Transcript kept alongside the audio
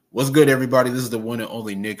What's good, everybody? This is the one and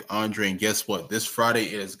only Nick Andre, and guess what? This Friday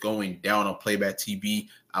it is going down on Playback TV.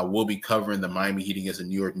 I will be covering the Miami Heat against the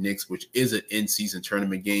New York Knicks, which is an in-season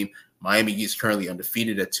tournament game. Miami is currently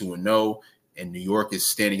undefeated at 2-0, and New York is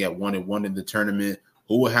standing at 1-1 in the tournament.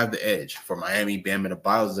 Who will have the edge? For Miami, Bam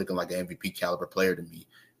Adebayo is looking like an MVP caliber player to me.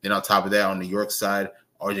 Then on top of that, on the New York side,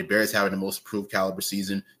 RJ Barrett's having the most improved caliber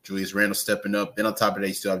season. Julius Randle stepping up. Then on top of that,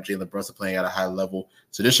 you still have Jalen Brunson playing at a high level.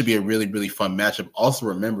 So this should be a really, really fun matchup. Also,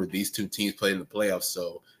 remember, these two teams played in the playoffs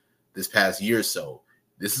so this past year. So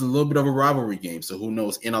this is a little bit of a rivalry game. So who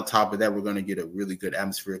knows? And on top of that, we're going to get a really good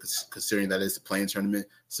atmosphere considering that it's the playing tournament.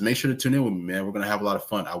 So make sure to tune in with me, man. We're going to have a lot of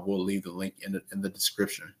fun. I will leave the link in the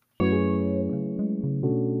description.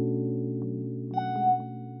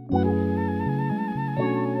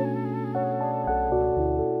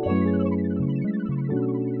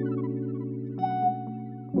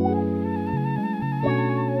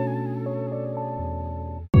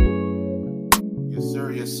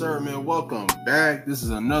 Yes, sir, man. Welcome back. This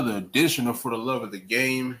is another edition of For the Love of the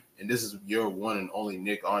Game, and this is your one and only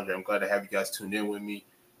Nick Andre. I'm glad to have you guys tuned in with me,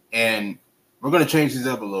 and we're going to change these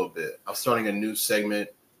up a little bit. I'm starting a new segment.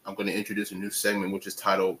 I'm going to introduce a new segment, which is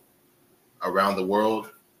titled Around the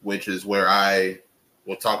World, which is where I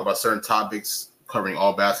will talk about certain topics covering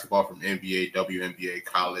all basketball from NBA, WNBA,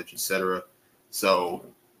 college, etc. So,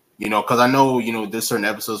 because I know, there's certain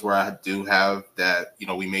episodes where I do have that,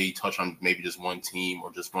 we may touch on maybe just one team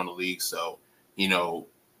or just one league. So,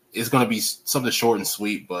 it's going to be something short and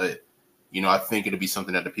sweet, but, I think it'll be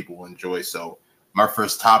something that the people will enjoy. So my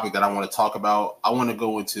first topic that I want to talk about, I want to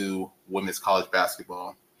go into women's college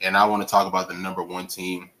basketball, and I want to talk about the number one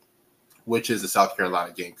team, which is the South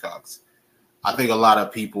Carolina Gamecocks. I think a lot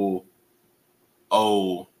of people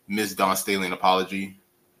owe Miss Dawn Staley an apology,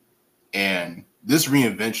 and this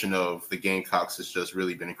reinvention of the Gamecocks has just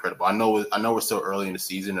really been incredible. I know we're still early in the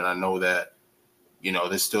season, and I know that,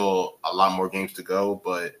 there's still a lot more games to go,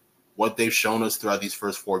 but what they've shown us throughout these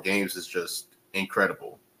first 4 games is just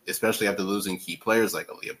incredible, especially after losing key players like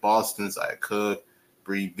Aaliyah Boston, Zaya Cook,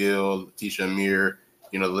 Bree Bill, Letitia Amir,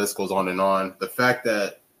 the list goes on and on. The fact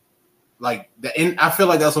that, and I feel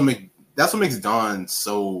like that's what makes Dawn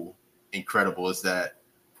so incredible is that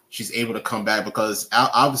she's able to come back, because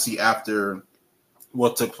obviously after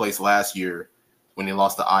what took place last year when they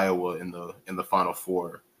lost to Iowa in the Final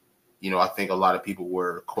Four, I think a lot of people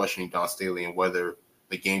were questioning Dawn Staley and whether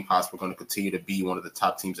the Gamecocks were going to continue to be one of the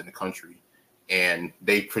top teams in the country. And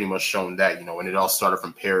they pretty much shown that, and it all started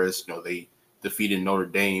from Paris. They defeated Notre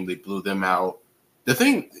Dame. They blew them out.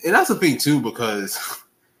 And that's the thing too, because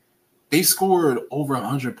they scored over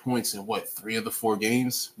 100 points in 3 of the 4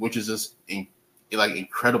 games, which is just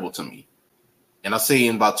incredible to me. And I'll say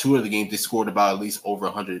in about 2 of the games, they scored about at least over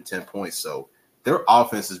 110 points. So their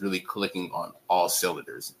offense is really clicking on all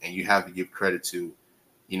cylinders. And you have to give credit to,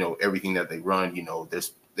 everything that they run.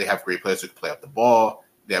 They have great players who can play up the ball.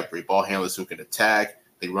 They have great ball handlers who can attack.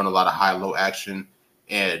 They run a lot of high-low action.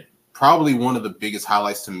 And probably one of the biggest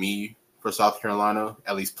highlights to me for South Carolina,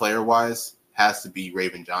 at least player-wise, has to be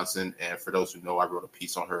Raven Johnson. And for those who know, I wrote a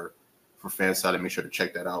piece on her for Fanside, and make sure to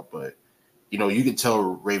check that out. But, you can tell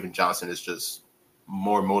Raven Johnson is just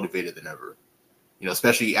more motivated than ever,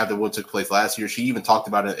 especially after what took place last year. She even talked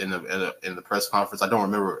about it in the press conference. I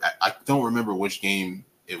don't remember which game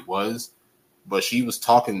it was, but she was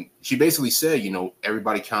talking. She basically said,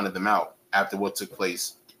 everybody counted them out after what took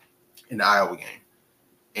place in the Iowa game,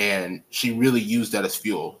 and she really used that as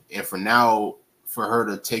fuel. And for her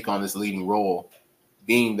to take on this leading role,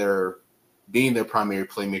 being their primary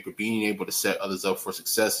playmaker, being able to set others up for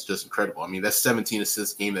success is just incredible. I mean, that 17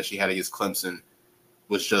 assist game that she had against Clemson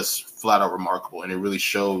was just flat out remarkable. And it really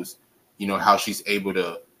shows, how she's able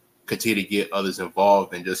to continue to get others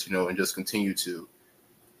involved and just continue to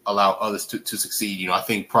allow others to succeed. I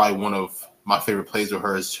think probably one of my favorite plays with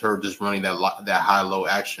her is her just running that high-low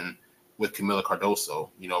action with Camila Cardoso,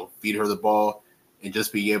 feed her the ball and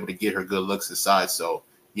just be able to get her good looks inside. So,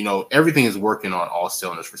 everything is working on all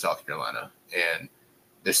cylinders for South Carolina. And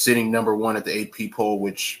they're sitting number 1 at the AP poll,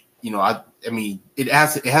 which, I mean, it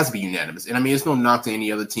has to be unanimous. And I mean, it's no knock to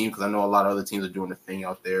any other team, because I know a lot of other teams are doing their thing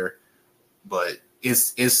out there, but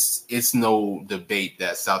it's no debate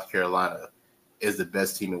that South Carolina is the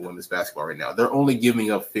best team in women's basketball right now. They're only giving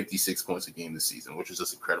up 56 points a game this season, which is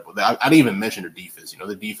just incredible. I didn't even mention their defense.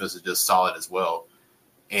 The defense is just solid as well,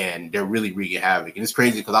 and they're really wreaking havoc. And it's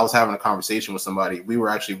crazy because I was having a conversation with somebody. We were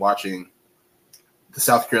actually watching the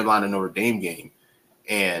South Carolina Notre Dame game,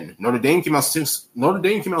 and Notre Dame came out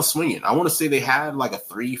swinging. I want to say they had like a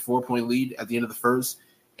 3-4 point lead at the end of the first.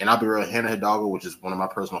 And I'll be real, Hannah Hidalgo, which is one of my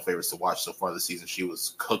personal favorites to watch so far this season, she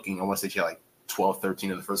was cooking. I want to say she had like 12-13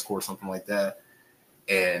 in the first quarter, something like that.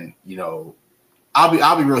 And, you know,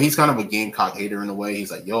 I'll be real. He's kind of a Gamecock hater in a way.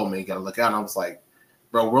 He's like, yo, man, you got to look out. And I was like,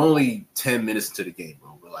 bro, we're only 10 minutes into the game,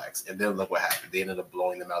 bro. Relax. And then look what happened. They ended up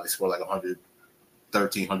blowing them out. They scored like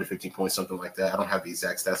 113, 115 points, something like that. I don't have the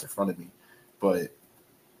exact stats in front of me. But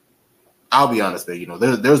I'll be honest, man, you know,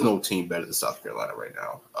 there's no team better than South Carolina right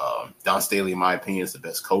now. Don Staley, in my opinion, is the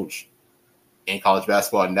best coach in college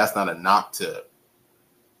basketball. And that's not a knock to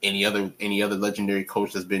any other legendary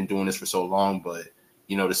coach that's been doing this for so long. But,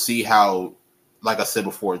 you know, to see how, like I said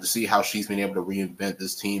before, to see how she's been able to reinvent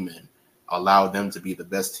this team and allow them to be the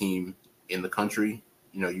best team in the country,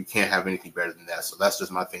 you know, you can't have anything better than that. So that's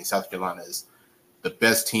just my thing. South Carolina is the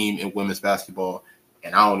best team in women's basketball,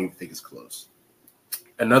 and I don't even think it's close.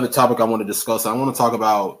 Another topic I want to discuss, I want to talk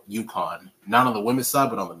about UConn, not on the women's side,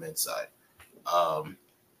 but on the men's side.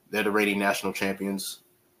 They're the reigning national champions,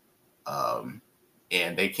 and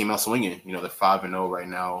they came out swinging. You know, they're 5-0 right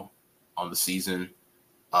now on the season.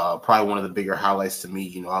 Probably one of the bigger highlights to me.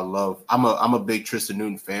 You know, I'm a big Tristan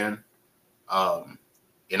Newton fan.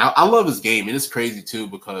 And I love his game. And it's crazy too,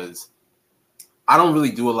 because I don't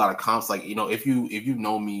really do a lot of comps. Like, you know, if you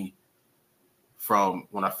know me from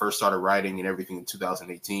when I first started writing and everything in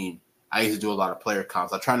 2018, I used to do a lot of player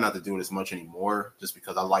comps. I try not to do it as much anymore just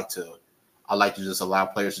because I like to just allow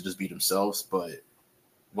players to just be themselves. But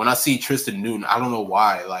when I see Tristan Newton, I don't know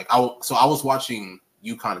why. Like, I was watching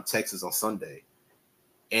UConn and Texas on Sunday.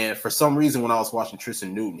 And for some reason, when I was watching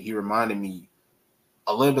Tristan Newton, he reminded me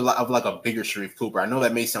a little bit of like a bigger Sharife Cooper. I know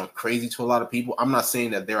that may sound crazy to a lot of people. I'm not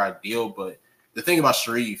saying that they're ideal, but the thing about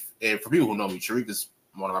Sharife, and for people who know me, Sharife is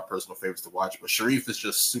one of my personal favorites to watch. But Sharife is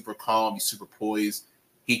just super calm. He's super poised.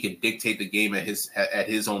 He can dictate the game at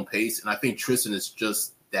his own pace. And I think Tristan is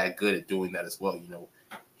just that good at doing that as well. You know,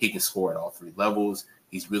 he can score at all three levels.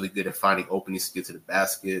 He's really good at finding openings to get to the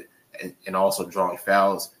basket and also drawing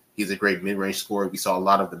fouls. He's a great mid-range scorer. We saw a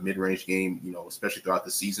lot of the mid-range game, you know, especially throughout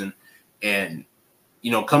the season. And,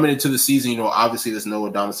 you know, coming into the season, you know, obviously there's no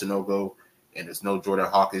Adama Sanogo and there's no Jordan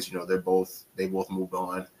Hawkins. You know, they both moved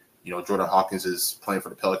on. You know, Jordan Hawkins is playing for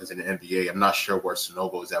the Pelicans in the NBA. I'm not sure where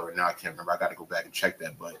Sanogo is at right now. I can't remember. I got to go back and check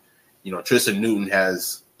that. But, you know, Tristan Newton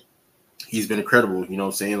he's been incredible, you know what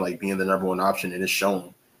I'm saying, like being the number one option, and it's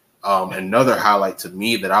shown. Another highlight to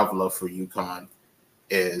me that I've loved for UConn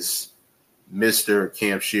is Mr.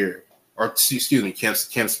 Cam Shear, or excuse me, Cam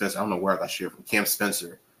Spencer. I don't know where I got Shear from. Cam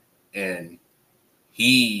Spencer, and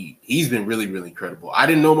he's been really, really incredible. I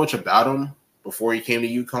didn't know much about him before he came to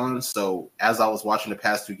UConn, so as I was watching the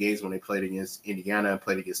past two games when they played against Indiana and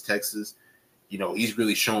played against Texas, you know, he's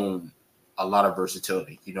really shown a lot of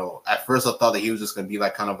versatility. You know, at first I thought that he was just going to be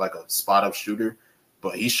like kind of like a spot up shooter,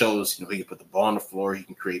 but he shows, you know, he can put the ball on the floor, he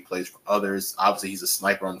can create plays for others. Obviously, he's a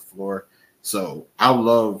sniper on the floor. So I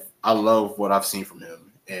love what I've seen from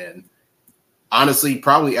him. And honestly,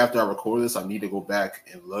 probably after I record this, I need to go back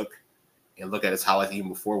and look at his highlights even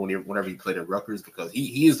before whenever he played at Rutgers, because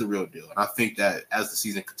he is the real deal. And I think that as the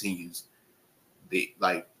season continues,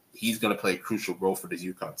 he's going to play a crucial role for this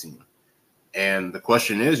UConn team. And the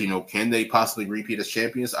question is, you know, can they possibly repeat as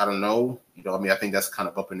champions? I don't know. You know, I mean, I think that's kind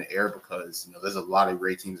of up in the air because, you know, there's a lot of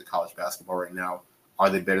great teams in college basketball right now. Are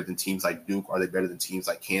they better than teams like Duke? Are they better than teams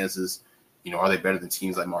like Kansas? You know, are they better than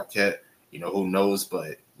teams like Marquette? You know, who knows?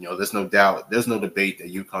 But, you know, there's no doubt, there's no debate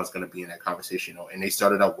that UConn's going to be in that conversation. You know, and they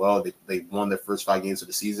started out well. They won their first 5 games of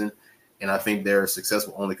the season. And I think their success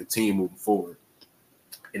will only continue moving forward.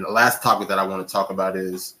 And the last topic that I want to talk about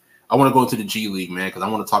is, I want to go into the G League, man, because I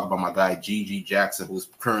want to talk about my guy, G.G. Jackson, who's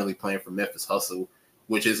currently playing for Memphis Hustle,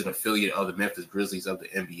 which is an affiliate of the Memphis Grizzlies of the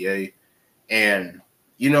NBA. And,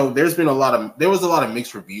 you know, there was a lot of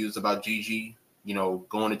mixed reviews about G.G., you know,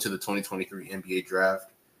 going into the 2023 NBA draft.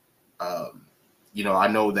 You know, I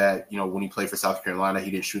know that, you know, when he played for South Carolina, he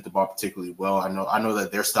didn't shoot the ball particularly well. I know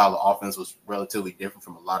that their style of offense was relatively different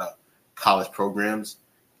from a lot of college programs.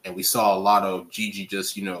 And we saw a lot of G.G.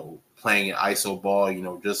 just, you know, playing an ISO ball, you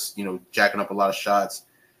know, just, you know, jacking up a lot of shots.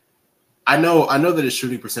 I know that his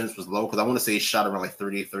shooting percentage was low because I want to say he shot around like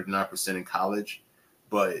 38, 39% in college.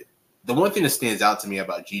 But the one thing that stands out to me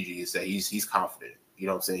about G.G. is that he's confident. You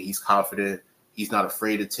know what I'm saying? He's confident. He's not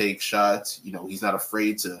afraid to take shots. You know, he's not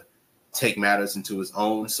afraid to take matters into his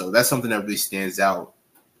own. So that's something that really stands out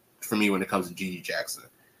for me when it comes to G.G. Jackson.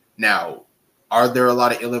 Now, are there a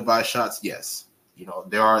lot of ill-advised shots? Yes. You know,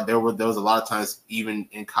 there was a lot of times even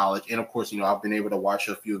in college. And of course, you know, I've been able to watch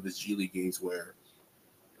a few of his G League games where,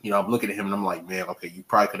 you know, I'm looking at him and I'm like, man, okay, you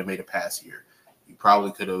probably could have made a pass here. You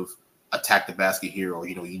probably could have attacked the basket here, or,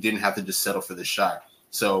 you know, you didn't have to just settle for the shot.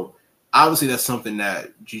 So obviously that's something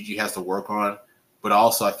that G.G. has to work on, but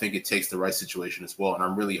also I think it takes the right situation as well. And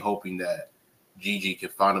I'm really hoping that Gigi can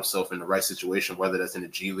find himself in the right situation, whether that's in the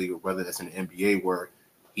G League or whether that's in the NBA, where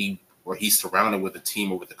he's surrounded with a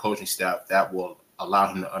team or with a coaching staff that will allow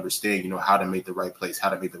him to understand, how to make the right plays, how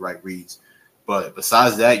to make the right reads. But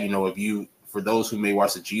besides that, for those who may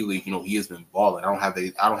watch the G League, he has been balling. I don't have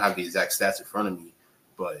the exact stats in front of me,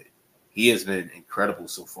 but he has been incredible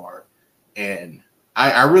so far. And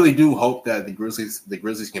I really do hope that the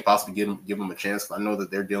Grizzlies can possibly give him a chance. I know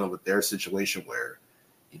that they're dealing with their situation where,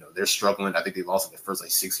 they're struggling. I think they lost in the first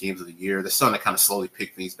 6 games of the year. They're starting to kind of slowly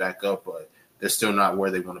pick things back up, but they're still not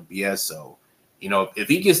where they want to be at. So, if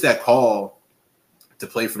he gets that call to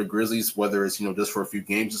play for the Grizzlies, whether it's, just for a few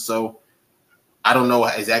games or so, I don't know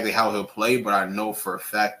exactly how he'll play, but I know for a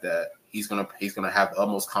fact that he's gonna have the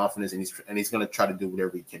utmost confidence, and he's gonna try to do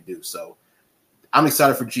whatever he can do. So I'm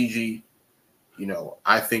excited for Gigi.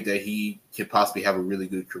 I think that he could possibly have a really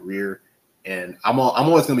good career, and I'm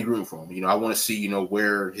always gonna be rooting for him. I want to see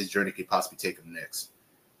where his journey could possibly take him next.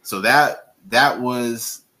 So that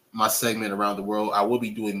was my segment around the world. I will be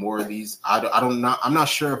doing more of these. I'm not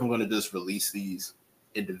sure if I'm gonna just release these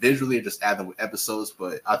individually or just add them with episodes,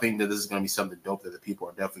 but I think that this is going to be something dope that the people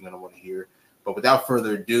are definitely going to want to hear. But without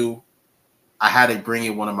further ado, I had to bring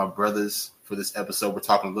in one of my brothers for this episode. We're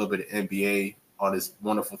talking a little bit of NBA on this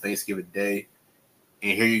wonderful Thanksgiving day.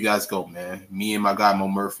 And here you guys go, man. Me and my guy Mo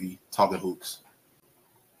Murphy talking hoops.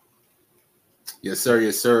 Yes, sir.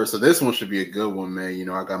 Yes, sir. So this one should be a good one, man.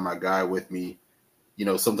 I got my guy with me.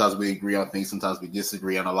 Sometimes we agree on things, sometimes we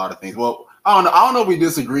disagree on a lot of things. Well, I don't know if we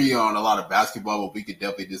disagree on a lot of basketball, but we could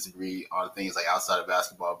definitely disagree on things like outside of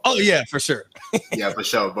basketball. Oh, yeah, for sure. Yeah, for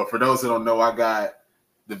sure. But for those who don't know, I got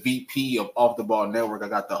the VP of Off the Ball Network. I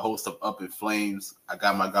got the host of Up in Flames. I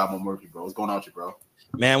got my guy Mo Murphy, bro. What's going on with you, bro?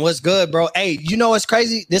 Man, what's good, bro? Hey, what's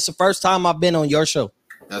crazy? This is the first time I've been on your show.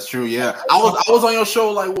 That's true, yeah. I was on your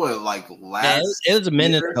show it was a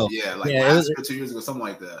minute ago. Yeah, last 2 years ago, something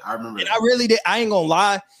like that. I remember. And I really did. I ain't gonna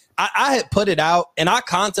lie. I had put it out, and I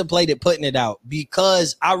contemplated putting it out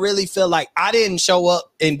because I really feel like I didn't show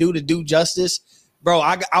up and do the due justice, bro.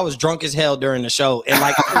 I was drunk as hell during the show, and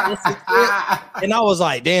and I was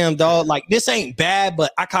like, damn, dog, like this ain't bad,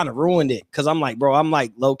 but I kind of ruined it because I'm like, bro, I'm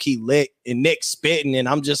like low key lit, and Nick spitting, and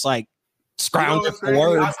I'm just like scrounging for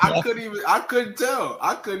words. I couldn't tell.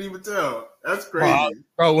 I couldn't even tell. That's crazy,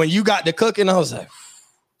 bro. When you got the cooking, I was like,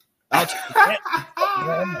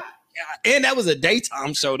 and that was a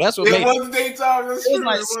daytime show. That's what it was daytime. That's it was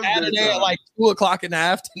like Saturday at 2:00 in the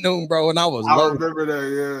afternoon, bro. And I remember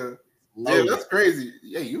that. Yeah, yeah, that's crazy.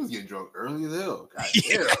 Yeah, you was getting drunk early as hell. God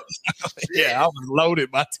damn. Yeah, I was loaded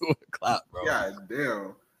by 2:00, bro. God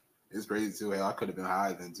damn. It's crazy too. Hell, I could have been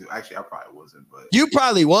higher than too. Actually, I probably wasn't, but you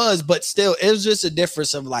probably was, but still, it was just a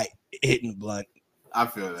difference of like hitting blunt. I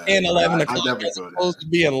feel that. And 11 o'clock as opposed to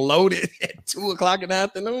being loaded at 2:00 in the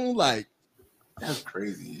afternoon. Like, that's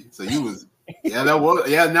crazy. So you was, that was,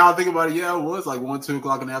 now I think about it, it was like 1, 2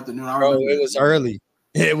 o'clock in the afternoon. Bro, it was early.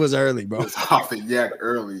 It was early, bro. It was off and yak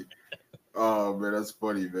early. Oh man, that's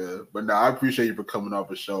funny, man. But no, I appreciate you for coming off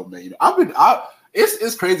the show, man.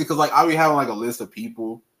 It's crazy because like I be having like a list of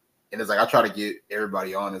people, and it's like I try to get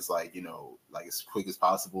everybody on. It's like like as quick as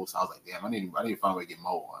possible. So I was like, damn, I need to find a way to get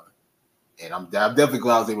Mo on. And I'm definitely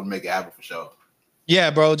glad I was able to make it happen for sure. Yeah,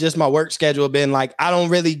 bro. Just my work schedule been like I don't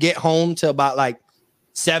really get home till about like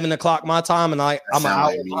 7 o'clock my time, and I'm an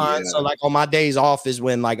hour behind. So like on my days off is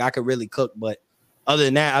when like I could really cook. But other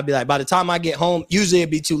than that, I'd be like, by the time I get home, usually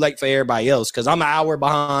it'd be too late for everybody else because I'm an hour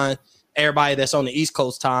behind everybody that's on the East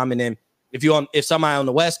Coast time, and then if somebody on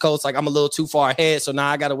the West Coast, like I'm a little too far ahead, so now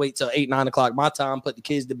I gotta wait till 8, 9 o'clock my time, put the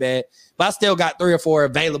kids to bed. But I still got 3 or 4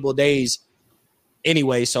 available days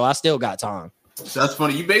anyway, so I still got time. So that's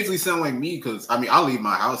funny. You basically sound like me because I leave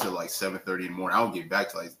my house at like 7:30 in the morning. I don't get back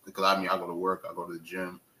to because I go to work, I go to the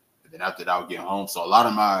gym, and then after that I'll get home. So a lot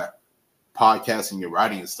of my podcasting and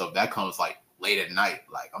writing and stuff that comes like late at night.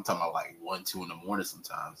 Like I'm talking about like 1, 2 in the morning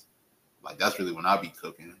sometimes. Like that's really when I be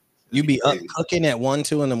cooking. You be up cooking at 1,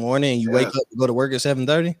 2 in the morning, and you wake up to go to work at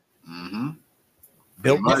 7:30. Mm-hmm.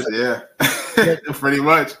 Pretty much, yeah. Pretty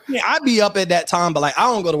much. Yeah, I be up at that time, but like I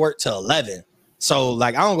don't go to work till 11. So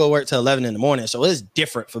like I don't go to work till 11 in the morning. So it's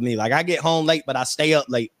different for me. Like I get home late, but I stay up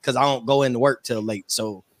late because I don't go into work till late.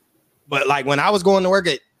 So, but like when I was going to work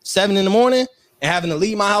at 7 in the morning and having to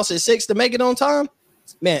leave my house at 6 to make it on time,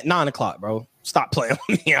 man, 9 o'clock, bro. Stop playing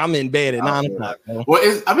with me. I'm in bed at 9 o'clock. Bro. Well,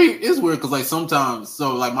 it's weird because like sometimes,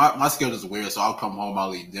 so like my schedule is weird. So I'll come home,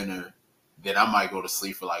 I'll eat dinner, then I might go to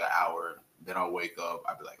sleep for like an hour. Then I'll wake up.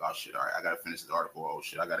 I'll be like, oh shit, all right, I gotta finish this article. Oh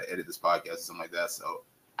shit, I gotta edit this podcast or something like that. So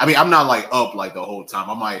I'm not like up like the whole time.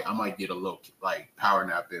 I might get a little like power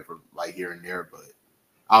nap in for like here and there, but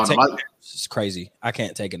I don't know. It's crazy. I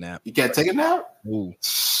can't take a nap. You can't take a nap? Ooh.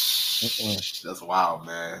 That's wild,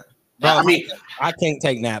 man. Bro, I mean, I can't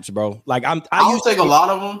take naps, bro. Like I don't take a lot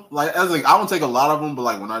of them. Like I don't take a lot of them, but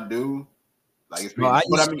like when I do, like it's pretty. I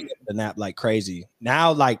used to get the nap like crazy.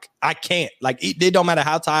 Now, like I can't. Like it don't matter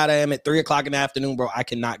how tired I am at 3:00 in the afternoon, bro. I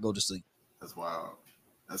cannot go to sleep. That's wild.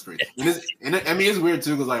 That's crazy. It's weird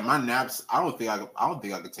too because like my naps, I don't think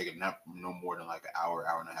I could take a nap no more than like an hour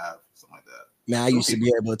and a half, something like that. Man, I used to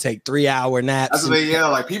be able to take 3-hour naps. That's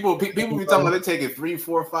what like people be talking about they taking 3,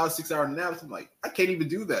 4, 5, 6 hour naps. I'm like, I can't even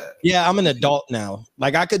do that. Yeah, I'm an adult now.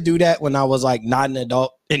 Like I could do that when I was like not an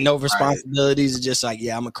adult and no responsibilities. It's just like,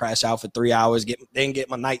 yeah, I'm gonna crash out for 3 hours, get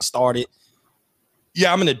my night started.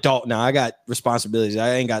 Yeah, I'm an adult now. I got responsibilities.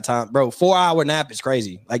 I ain't got time, bro. 4-hour nap is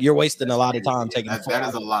crazy. Like you're wasting a lot of time taking. That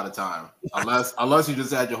is a lot of time, unless you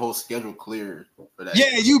just had your whole schedule cleared for that.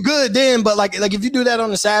 Yeah, you good then, but like if you do that on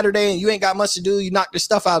a Saturday and you ain't got much to do, you knock your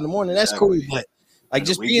stuff out in the morning. That's cool, but like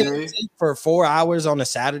just being for 4 hours on a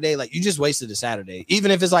Saturday, like you just wasted a Saturday. Even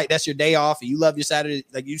if it's like that's your day off and you love your Saturday,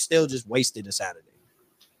 like you still just wasted a Saturday.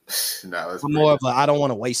 No, I'm more of a I don't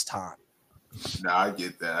want to waste time. No, I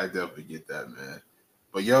get that. I definitely get that, man.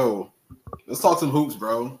 But yo, let's talk some hoops,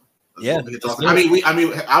 bro. Yeah. I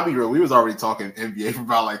mean, I'll be real. We was already talking NBA for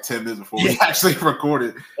about like 10 minutes before we actually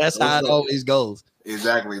recorded. That's how it always goes.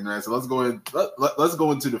 Exactly, man. So let's go in. Let's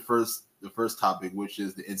go into the first topic, which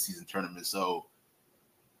is the in-season tournament. So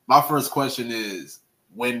my first question is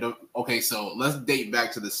so let's date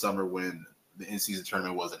back to the summer when the in-season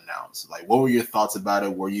tournament was announced. Like, what were your thoughts about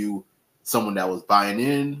it? Were you someone that was buying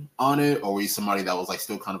in on it, or were you somebody that was like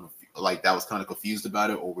still kind of like that was kind of confused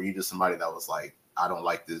about it, or were you just somebody that was like, I don't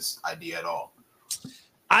like this idea at all?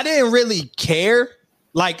 I didn't really care.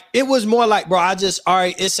 Like it was more like, bro, all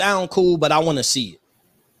right, it sounds cool, but I want to see it.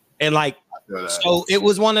 And like, so it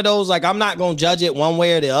was one of those, like, I'm not going to judge it one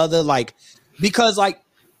way or the other. Like, because like,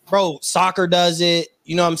 bro, soccer does it.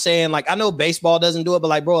 You know what I'm saying? Like, I know baseball doesn't do it, but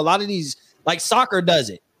like, bro, a lot of these, like soccer does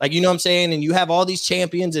it. Like, you know what I'm saying? And you have all these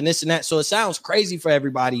champions and this and that. So it sounds crazy for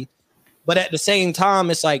everybody. But at the same time,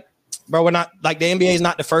 it's like, bro, we're not like the NBA is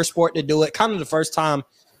not the first sport to do it. Kind of the first time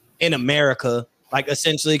in America, like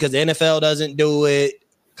essentially, because the NFL doesn't do it.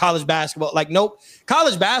 College basketball, like nope.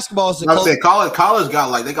 College basketball is. College got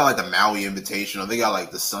like they got like the Maui Invitational. They got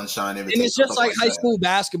like the Sunshine Invitational. And it's just like high school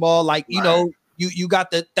basketball. Like you know, you got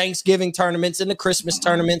the Thanksgiving tournaments and the Christmas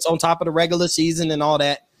tournaments on top of the regular season and all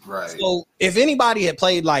that. Right. So if anybody had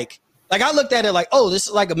played like I looked at it like, oh, this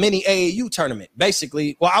is like a mini AAU tournament,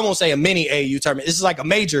 basically. Well, I won't say a mini AAU tournament. This is like a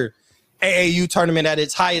major AAU tournament at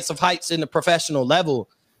its highest of heights in the professional level.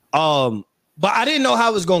 But I didn't know how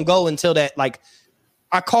it was going to go until that. Like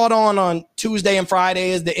I caught on Tuesday and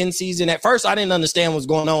Friday as the in season. At first, I didn't understand what was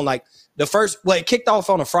going on. Like it kicked off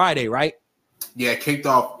on a Friday, right? Yeah, it kicked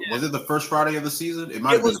off. Yeah. Was it the first Friday of the season? It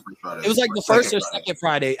might have been the first Friday. It was like the first or second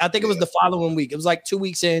Friday. I think it was the following week. It was like 2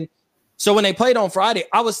 weeks in. So when they played on Friday,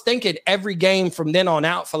 I was thinking every game from then on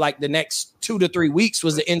out for like the next 2 to 3 weeks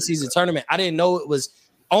was the in-season tournament. I didn't know it was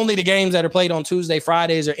only the games that are played on Tuesday,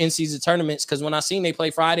 Fridays are in-season tournaments. Because when I seen they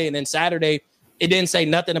play Friday and then Saturday, it didn't say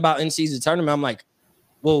nothing about in-season tournament. I'm like,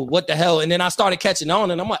 well, what the hell? And then I started catching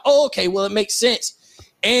on and I'm like, oh, okay, well, it makes sense.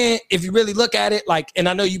 And if you really look at it, like, and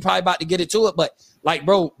I know you probably about to get into it, but like,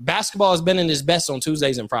 bro, basketball has been in its best on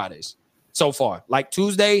Tuesdays and Fridays so far. Like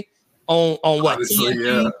Tuesday on what?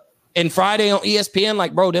 Yeah. And Friday on ESPN,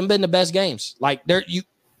 like, bro, them been the best games. Like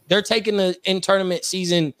they're taking the in-tournament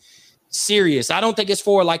season serious. I don't think it's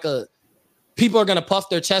for like people are gonna puff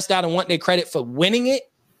their chest out and want their credit for winning it.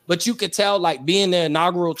 But you could tell, like, being the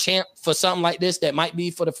inaugural champ for something like this that might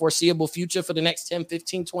be for the foreseeable future for the next 10,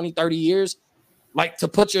 15, 20, 30 years, like, to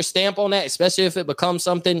put your stamp on that, especially if it becomes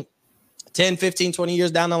something 10, 15, 20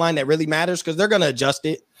 years down the line that really matters, because they're going to adjust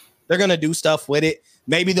it. They're going to do stuff with it.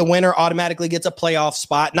 Maybe the winner automatically gets a playoff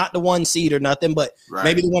spot, not the 1 seed or nothing, but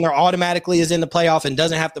maybe the winner automatically is in the playoff and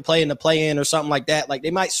doesn't have to play in the play-in or something like that. Like,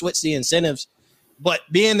 they might switch the incentives. But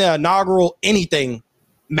being the inaugural anything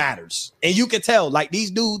matters. And you can tell, like, these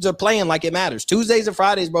dudes are playing like it matters. Tuesdays and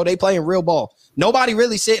Fridays, bro, they playing real ball. Nobody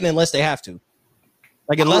really sitting unless they have to.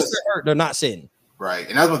 Like, unless they're hurt, they're not sitting. Right.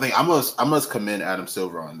 And that's one thing. I must commend Adam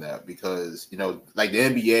Silver on that, because, you know, like the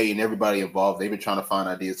NBA and everybody involved, they've been trying to find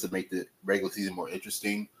ideas to make the regular season more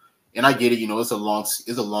interesting. And I get it, you know, it's a long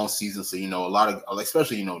season. So, you know, a lot of,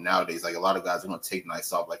 especially, you know, nowadays, like a lot of guys are going to take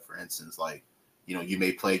nights off. Like, for instance, like, you know, you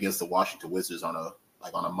may play against the Washington Wizards on a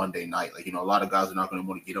Monday night. Like, you know, a lot of guys are not going to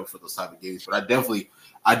want to get up for those type of games. But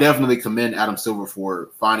I definitely commend Adam Silver for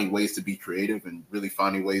finding ways to be creative and really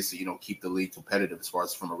finding ways to, you know, keep the league competitive as far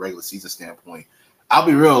as from a regular season standpoint. I'll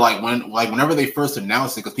be real. Whenever they first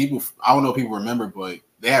announced it, because people, I don't know if people remember, but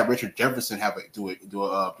they had Richard Jefferson do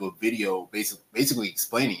a video basically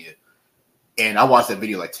explaining it, and I watched that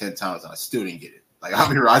video like 10 times and I still didn't get it. Like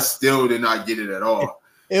I still did not get it at all.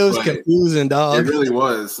 It was confusing, dog. It really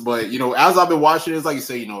was. But as I've been watching, it's like you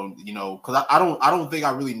say, because I don't think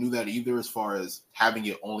I really knew that either. As far as having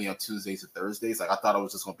it only on Tuesdays and Thursdays, like I thought it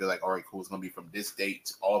was just gonna be like, all right, cool, it's gonna be from this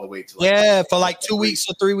date all the way to for like 2 weeks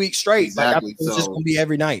or 3 weeks straight. Exactly. Like, it was just gonna be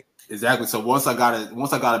every night. Exactly. So once I got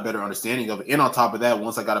a better understanding of it, and on top of that,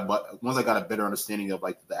 once I got a better understanding of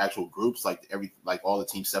like the actual groups, like all the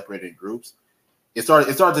teams separated in groups, it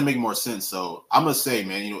started to make more sense. So I'm gonna say,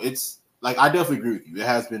 man, it's like I definitely agree with you. It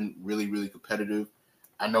has been really, really competitive.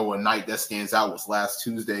 I know a night that stands out was last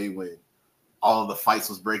Tuesday when all of the fights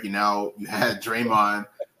was breaking out. You had Draymond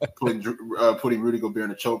putting Rudy Gobert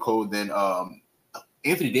in a chokehold. Then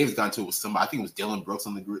Anthony Davis got into it with somebody. I think it was Dylan Brooks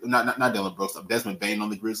on the not Dylan Brooks, Desmond Bane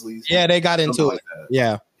on the Grizzlies. Yeah, they got into it.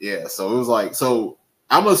 Yeah. So it was like, so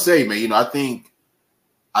I'm gonna say, man, I think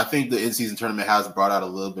the in-season tournament has brought out a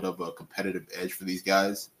little bit of a competitive edge for these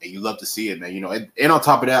guys, and you love to see it, man. And on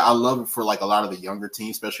top of that, I love it for like a lot of the younger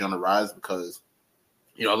teams, especially on the rise, because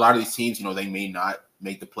a lot of these teams, they may not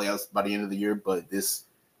make the playoffs by the end of the year, but this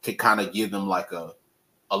can kind of give them like a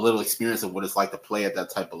little experience of what it's like to play at that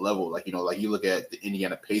type of level. Like, like you look at the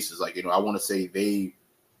Indiana Pacers, like, I want to say they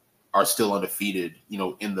are still undefeated, in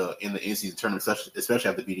the in-season tournament, especially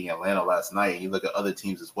after beating Atlanta last night. And you look at other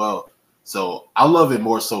teams as well. So I love it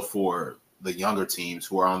more so for the younger teams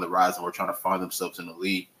who are on the rise and who are trying to find themselves in the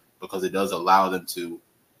league, because it does allow them to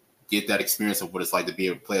get that experience of what it's like to be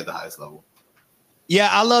able to play at the highest level. Yeah,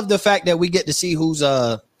 I love the fact that we get to see who's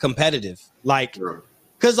competitive. Like,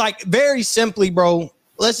 because like very simply, bro,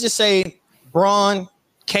 let's just say Bron,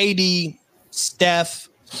 KD, Steph,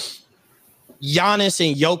 Giannis,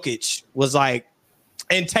 and Jokic was like,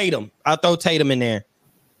 and Tatum. I'll throw Tatum in there.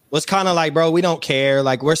 Was kind of like, bro, we don't care.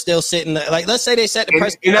 Like, we're still sitting there. Like, let's say they set the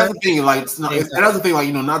press. And that's the thing, like, that's the thing, like,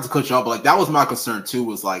 not to cut you off, but like that was my concern too.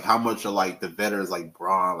 Was like, how much are like the veterans, like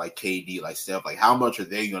Bron, like KD, like Steph, like how much are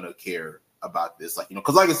they gonna care about this? Like,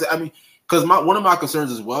 because like I said, I mean, because one of my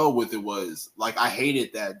concerns as well with it was like I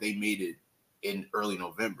hated that they made it in early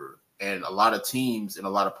November, and a lot of teams and a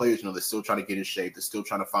lot of players, they're still trying to get in shape. They're still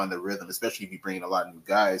trying to find their rhythm, especially if you bring in a lot of new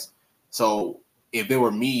guys. So if it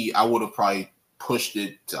were me, I would have probably pushed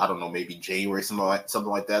it to, I don't know, maybe January, something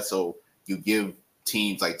like that. So you give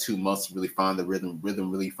teams like 2 months to really find the rhythm,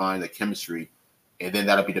 really find the chemistry, and then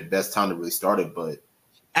that'll be the best time to really start it. But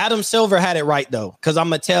Adam Silver had it right though, because I'm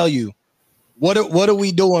gonna tell you, what are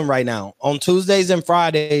we doing right now on Tuesdays and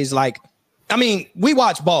Fridays? Like, I mean, we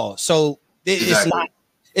watch ball, so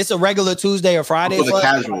it's a regular Tuesday or Friday for the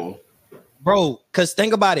casual, bro. Because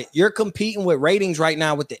think about it, you're competing with ratings right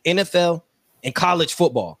now with the NFL and college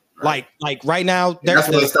football. Right. Like right now, that's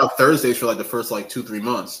why they stop Thursdays for like the first like 2-3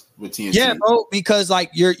 months with TNT. Yeah, bro, because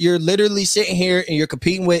like you're literally sitting here and you're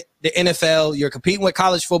competing with the NFL, you're competing with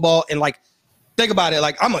college football, and like think about it,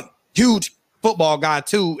 like I'm a huge football guy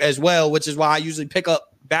too as well, which is why I usually pick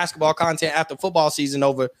up basketball content after football season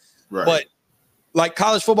over. Right. But like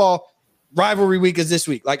college football rivalry week is this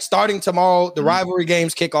week. Like starting tomorrow, the rivalry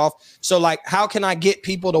games kick off. So like, how can I get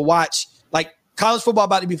people to watch? Like college football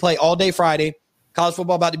about to be played all day Friday. College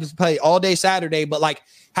football about to be played all day Saturday, but like,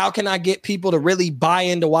 how can I get people to really buy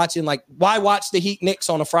into watching? Like, why watch the Heat Knicks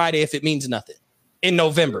on a Friday if it means nothing in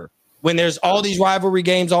November when there's all these rivalry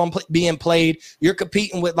games being played? You're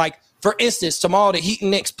competing with, like, for instance, tomorrow the Heat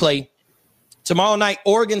and Knicks play. Tomorrow night,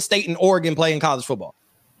 Oregon State and Oregon play in college football.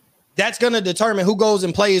 That's going to determine who goes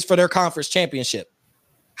and plays for their conference championship.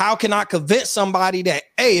 How can I convince somebody that,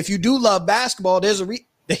 hey, if you do love basketball, there's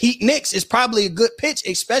the Heat Knicks is probably a good pitch,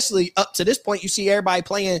 especially up to this point. You see everybody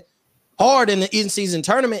playing hard in the in-season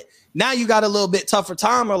tournament. Now you got a little bit tougher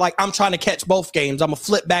time, or like, I'm trying to catch both games. I'm going to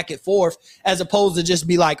flip back and forth, as opposed to just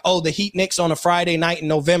be like, oh, the Heat Knicks on a Friday night in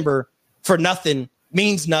November for nothing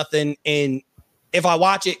means nothing. And if I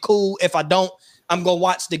watch it, cool. If I don't, I'm going to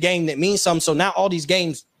watch the game that means something. So now all these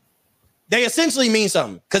games, they essentially mean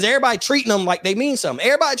something because everybody treating them like they mean something.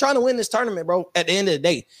 Everybody trying to win this tournament, bro, at the end of the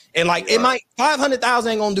day. And like, it might, 500,000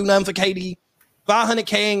 ain't going to do nothing for KD.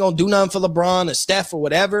 500K ain't going to do nothing for LeBron or Steph or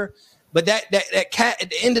whatever. But that cat at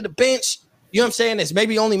the end of the bench, you know what I'm saying, that's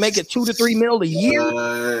maybe only making $2 to $3 million a year.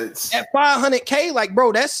 At 500K, like,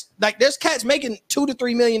 bro, that's like, there's cats making $2 to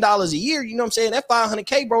 $3 million a year. You know what I'm saying? That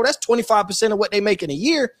 500K, bro, that's 25% of what they make in a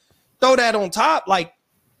year. Throw that on top, like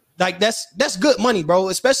that's good money, bro,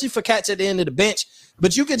 especially for cats at the end of the bench.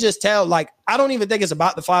 But you could just tell, like, I don't even think it's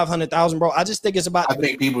about the 500,000, bro. I just think it's about. I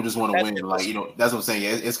think people just want to win. Like, that's what I'm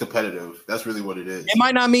saying. It's competitive. That's really what it is. It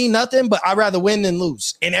might not mean nothing, but I'd rather win than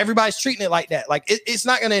lose. And everybody's treating it like that. Like, it's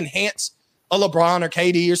not going to enhance a LeBron or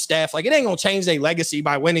KD or Steph. Like, it ain't going to change their legacy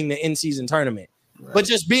by winning the in-season tournament. Right. But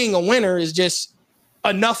just being a winner is just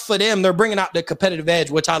enough for them. They're bringing out the competitive edge,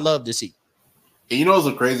 which I love to see. And you know what's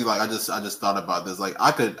so crazy? Like, I just thought about this. Like,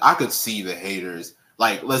 I could see the haters.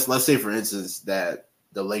 Like, let's say, for instance, that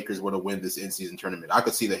the Lakers were to win this in-season tournament. I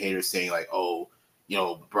could see the haters saying, like, oh,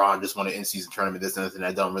 LeBron just won an in-season tournament, this and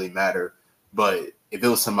that don't really matter. But if it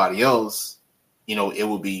was somebody else, it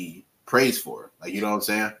would be praised for. Like, you know what I'm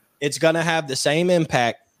saying? It's going to have the same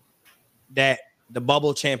impact that the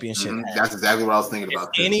bubble championship has. That's exactly what I was thinking about.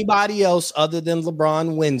 If anybody else other than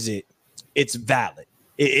LeBron wins it, it's valid.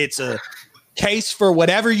 It's a case for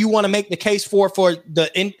whatever you want to make the case for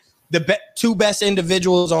the two best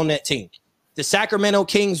individuals on that team. The Sacramento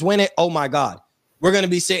Kings win it. Oh my God. We're going to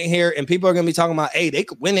be sitting here and people are going to be talking about, hey, they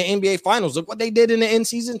could win the NBA finals. Look what they did in the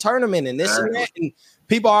in-season tournament and this and that. And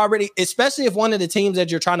people are already, especially if one of the teams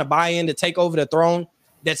that you're trying to buy in to take over the throne,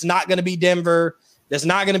 that's not going to be Denver. That's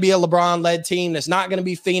not going to be a LeBron-led team. That's not going to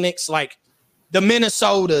be Phoenix. Like the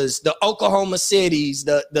Minnesotas, the Oklahoma Cities,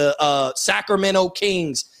 the Sacramento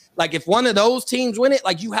Kings. Like if one of those teams win it,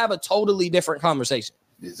 like you have a totally different conversation.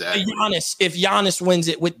 Exactly. If Giannis wins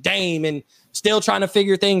it with Dame and still trying to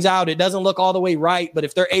figure things out, it doesn't look all the way right. But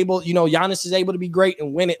if they're able, Giannis is able to be great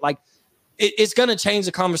and win it, like it's going to change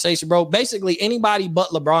the conversation, bro. Basically, anybody but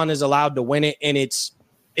LeBron is allowed to win it, and it's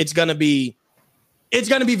going to be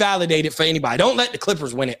validated for anybody. Don't let the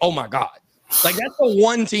Clippers win it. Oh my God. Like that's the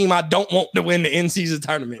one team I don't want to win the in-season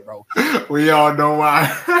tournament, bro. We all know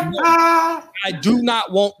why. I do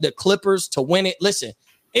not want the Clippers to win it. Listen,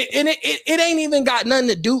 it ain't even got nothing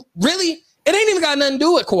to do. Really, it ain't even got nothing to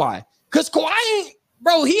do with Kawhi. Because Kawhi ain't,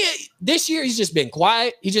 bro, this year he's just been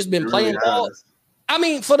quiet. He's just been playing ball. I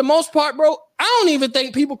mean, for the most part, bro, I don't even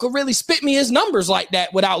think people could really spit me his numbers like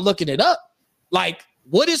that without looking it up. Like,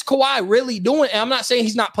 what is Kawhi really doing? And I'm not saying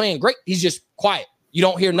he's not playing great. He's just quiet. You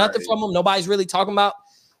don't hear nothing from him. Nobody's really talking about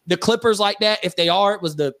the Clippers like that. If they are, it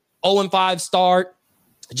was the 0-5 start,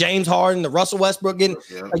 James Harden, the Russell Westbrook getting.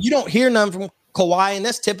 Like, you don't hear nothing from Kawhi, and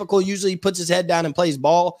that's typical. Usually he puts his head down and plays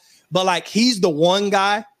ball. But, like, he's the one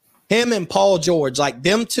guy, him and Paul George, like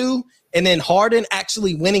them two, and then Harden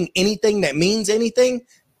actually winning anything that means anything,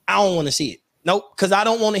 I don't want to see it. Nope, because I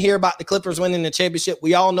don't want to hear about the Clippers winning the championship.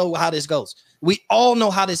 We all know how this goes. We all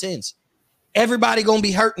know how this ends. Everybody going to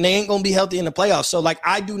be hurt, and they ain't going to be healthy in the playoffs. So, like,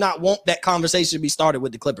 I do not want that conversation to be started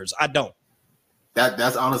with the Clippers. I don't.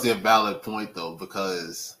 That's honestly a valid point, though,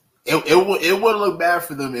 because it would look bad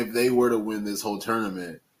for them if they were to win this whole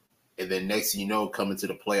tournament, and then next thing you know, coming to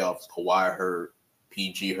the playoffs, Kawhi hurt,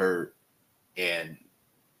 PG hurt, and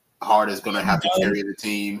Harden's going to have to carry the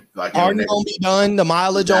team. Like Harden's going to be done. The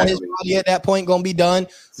mileage on his body at that point going to be done.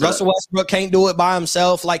 So, Russell Westbrook can't do it by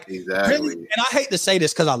himself. Like, really, and I hate to say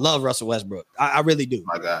this because I love Russell Westbrook. I really do.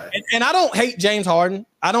 My guy. And I don't hate James Harden.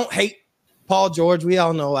 I don't hate Paul George. We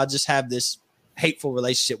all know I just have this hateful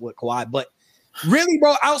relationship with Kawhi. But really,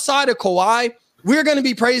 bro, outside of Kawhi, we're going to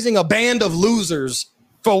be praising a band of losers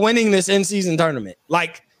for winning this in-season tournament.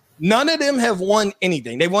 Like, none of them have won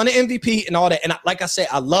anything. They won an MVP and all that. And like I said,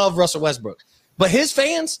 I love Russell Westbrook. But his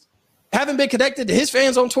fans haven't been connected to his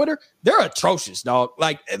fans on Twitter. They're atrocious, dog.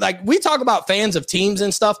 Like we talk about fans of teams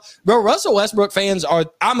and stuff. Bro, Russell Westbrook fans are,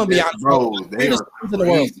 I'm going to be honest. Bro, they are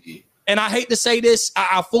crazy. And I hate to say this.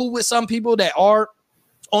 I fool with some people that are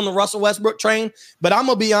on the Russell Westbrook train. But I'm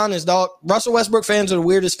going to be honest, dog. Russell Westbrook fans are the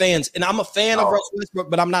weirdest fans. And I'm a fan of Russell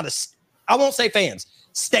Westbrook, but I'm not I won't say fans.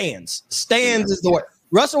 Stans. Stans is the word.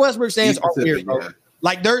 Russell Westbrook stands are weird, bro. Yeah.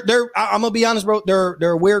 Like they're I'm gonna be honest, bro.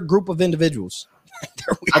 They're a weird group of individuals.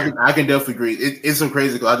 I can definitely agree. It's some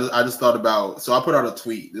crazy. I just thought about. So I put out a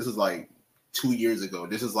tweet. This is like 2 years ago.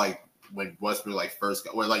 This is like when Westbrook like first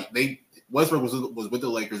got. Where like Westbrook was with the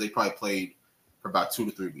Lakers. They probably played for about 2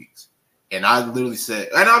 to 3 weeks. And I literally said,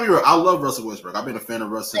 and I'll be real. I love Russell Westbrook. I've been a fan of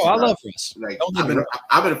Russ. I love Russ. Like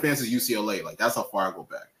I've been a fan since UCLA. Like that's how far I go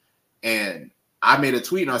back. And I made a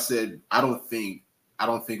tweet and I said, I don't think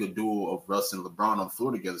a duo of Russ and LeBron on the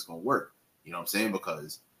floor together is going to work. You know what I'm saying?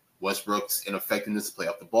 Because Westbrook's ineffectiveness to play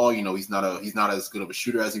off the ball. You know, he's not as good of a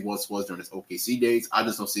shooter as he once was during his OKC days. I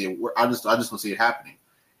just don't see it. I just don't see it happening.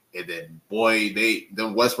 And then, boy,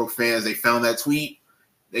 them Westbrook fans, they found that tweet.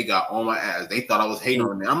 They got on my ass. They thought I was hating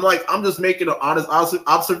on them. I'm like, I'm just making an honest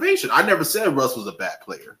observation. I never said Russ was a bad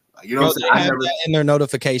player. Like, you know what I'm saying? That in their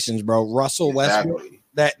notifications, bro. Russell Westbrook.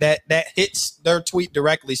 That hits their tweet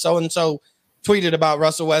directly. So and so tweeted about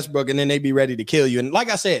Russell Westbrook, and then they be ready to kill you. And like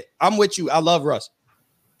I said, I'm with you. I love Russ.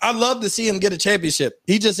 I'd love to see him get a championship.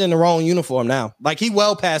 He's just in the wrong uniform now. Like he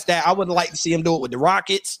well past that. I would like to see him do it with the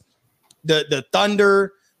Rockets, the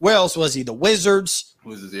Thunder. Where else was he? The Wizards.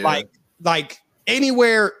 Yeah. Like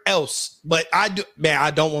anywhere else. But I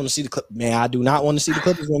don't want to see the Clippers. Man, I do not want to see the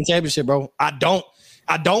Clippers win the championship, bro. I don't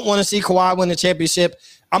want to see Kawhi win the championship.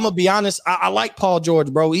 I'm gonna be honest. I like Paul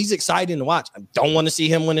George, bro. He's exciting to watch. I don't want to see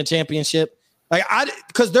him win a championship.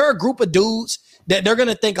 Because they're a group of dudes that they're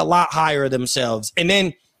gonna think a lot higher of themselves. And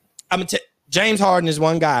then James Harden is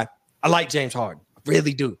one guy. I like James Harden, I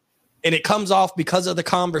really do. And it comes off because of the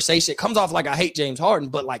conversation. It comes off like I hate James Harden,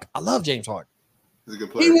 but like I love James Harden. He's a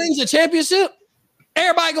good player. He wins the championship.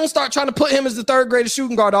 Everybody gonna start trying to put him as the third greatest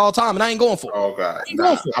shooting guard of all time, and I ain't going for it. Oh God,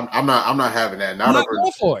 I'm not having that. I'm not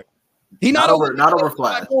going for it. Not over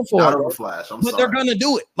Flash. Not over Flash. But they're gonna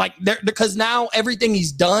do it, like because now everything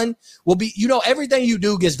he's done will be. Everything you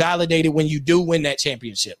do gets validated when you do win that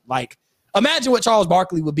championship. Like, imagine what Charles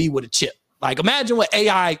Barkley would be with a chip. Like, imagine what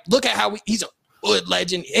AI. Look at how he's a good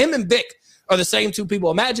legend. Him and Vic are the same two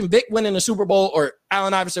people. Imagine Vic winning a Super Bowl or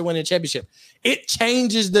Allen Iverson winning a championship. It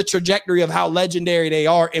changes the trajectory of how legendary they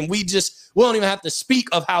are, and we don't even have to speak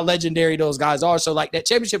of how legendary those guys are. So, like, that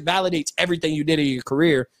championship validates everything you did in your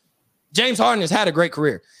career. James Harden has had a great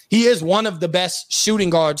career. He is one of the best shooting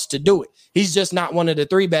guards to do it. He's just not one of the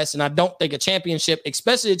three best, and I don't think a championship,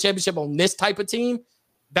 especially a championship on this type of team,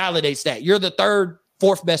 validates that. You're the third,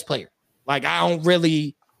 fourth best player. Like,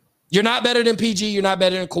 you're not better than PG. You're not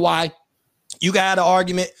better than Kawhi. You got an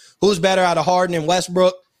argument who's better out of Harden and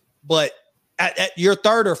Westbrook, but at your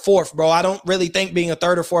third or fourth, bro, I don't really think being a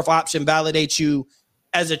third or fourth option validates you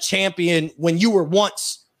as a champion when you were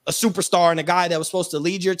once a superstar and a guy that was supposed to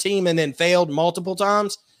lead your team and then failed multiple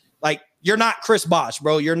times. Like, you're not Chris Bosh,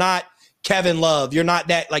 bro. You're not Kevin Love. You're not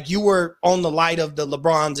that. Like, you were on the light of the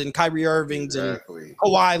LeBrons and Kyrie Irvings and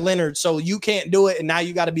Kawhi Leonard. So you can't do it. And now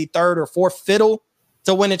you got to be third or fourth fiddle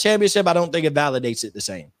to win a championship. I don't think it validates it the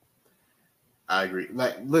same. I agree.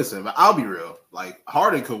 Like, listen, I'll be real. Like,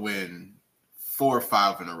 Harden could win 4 or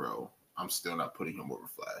 5 in a row. I'm still not putting him over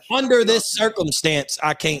Flash. Under this circumstance,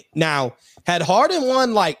 I can't. Now, had Harden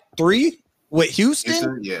won like 3 with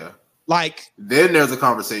Houston, yeah, like then there's a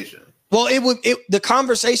conversation. Well, the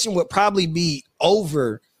conversation would probably be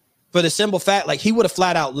over for the simple fact, like, he would have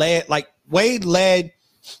flat out led. Like, Wade led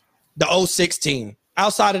the 06 team.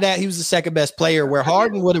 Outside of that, he was the second best player, where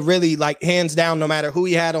Harden would have really, like, hands down, no matter who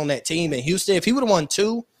he had on that team in Houston. If he would have won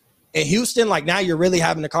 2 in Houston, like, now you're really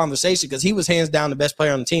having a conversation because he was hands down the best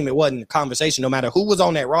player on the team. It wasn't a conversation no matter who was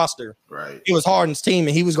on that roster. Right. It was Harden's team,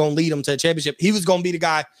 and he was going to lead them to a championship. He was going to be the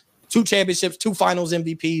guy, 2 championships, 2 finals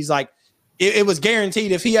MVPs. Like, it was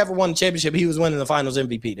guaranteed if he ever won the championship, he was winning the finals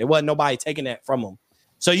MVP. There wasn't nobody taking that from him.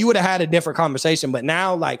 So you would have had a different conversation. But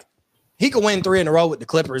now, like, he could win 3 in a row with the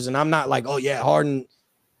Clippers, and I'm not like, oh, yeah, Harden –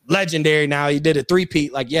 legendary now. He did a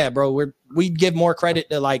 3-peat. Like, yeah, bro, we give more credit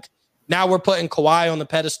to, like, now we're putting Kawhi on the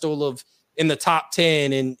pedestal of in the top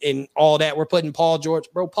 10 and all that. We're putting Paul George.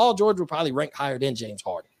 Bro, Paul George would probably rank higher than James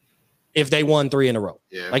Harden if they won 3 in a row.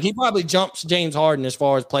 Yeah. Like, he probably jumps James Harden as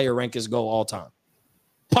far as player rankings go all time.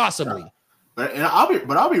 Possibly. Yeah.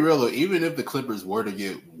 But I'll be real though, even if the Clippers were to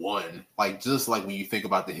get 1, like, just like when you think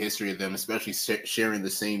about the history of them, especially sharing the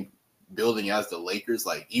same building as the Lakers,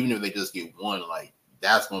 like, even if they just get 1, like,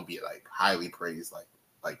 that's going to be, like, highly praised,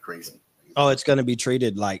 like crazy. Oh, it's going to be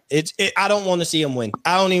treated like it. I don't want to see him win.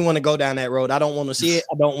 I don't even want to go down that road. I don't want to see it.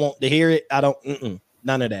 I don't want to hear it. I don't.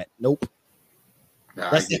 None of that. Nope. Nah,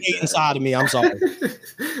 that's the hate inside of me. I'm sorry.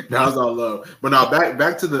 Now it's all love. But now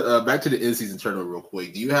back to the in-season tournament real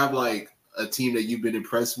quick. Do you have, like, a team that you've been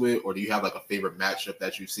impressed with, or do you have, like, a favorite matchup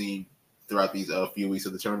that you've seen throughout these few weeks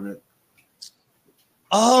of the tournament?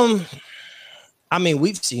 I mean,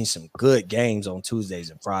 we've seen some good games on Tuesdays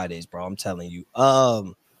and Fridays, bro. I'm telling you. I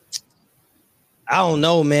don't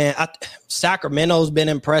know, man. Sacramento's been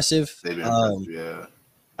impressive. They've been impressive, yeah.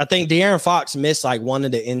 I think De'Aaron Fox missed like one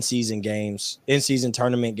of the in-season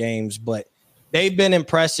tournament games, but they've been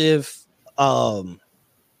impressive. OKC's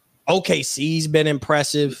been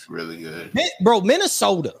impressive. Really good. Bro,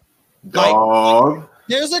 Minnesota. Dog. Like,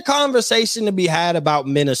 there's a conversation to be had about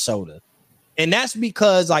Minnesota. And that's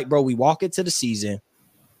because, like, bro, we walk into the season.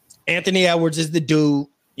 Anthony Edwards is the dude.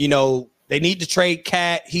 You know, they need to trade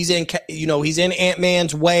Cat. He's in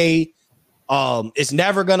Ant-Man's way. It's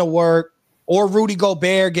never going to work. Or Rudy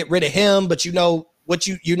Gobert, get rid of him. But you know what,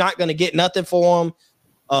 you're not going to get nothing for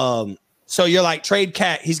him. So you're like, trade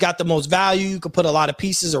Cat. He's got the most value. You could put a lot of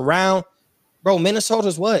pieces around. Bro,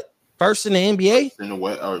 Minnesota's what? First in the NBA? In the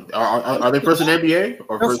West, are they first in the NBA?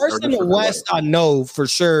 Or they're first in the West, I know for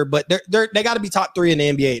sure, but they got to be top 3 in the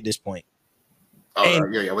NBA at this point. Oh,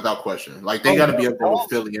 yeah, without question. Like they got to be up there with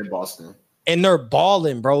Philly and Boston. And they're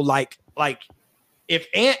balling, bro. Like if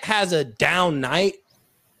Ant has a down night,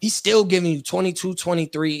 he's still giving you 22,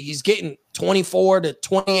 23. He's getting 24 to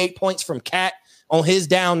 28 points from Cat on his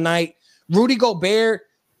down night. Rudy Gobert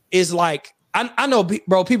is like, I know,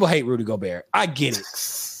 bro, people hate Rudy Gobert. I get it.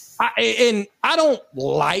 And I don't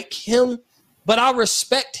like him, but I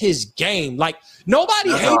respect his game. Like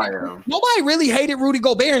nobody really hated Rudy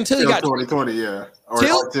Gobert until he got 2020, yeah.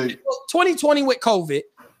 Till 2020 with COVID.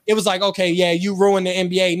 It was like, okay, yeah, you ruined the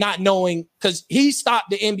NBA, not knowing, because he stopped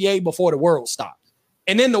the NBA before the world stopped.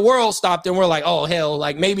 And then the world stopped, and we're like, oh, hell,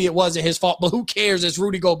 like maybe it wasn't his fault, but who cares? It's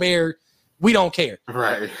Rudy Gobert. We don't care.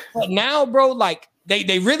 Right. But now, bro, like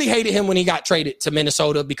they really hated him when he got traded to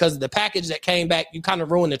Minnesota because of the package that came back. You kind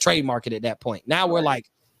of ruined the trade market at that point. Now we're like,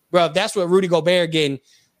 bro, if that's what Rudy Gobert getting,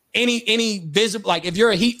 any visible, like if you're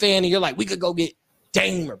a Heat fan and you're like, we could go get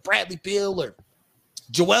Dame or Bradley Beal or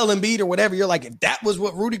Joel Embiid or whatever, you're like, if that was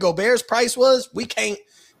what Rudy Gobert's price was, we can't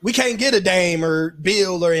get a Dame or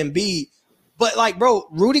Beal or Embiid. But like, bro,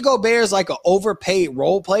 Rudy Gobert is like an overpaid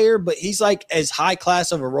role player, but he's like as high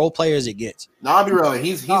class of a role player as it gets. No, I'll be real.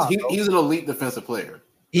 He's an elite defensive player.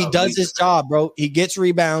 He does his job, bro. He gets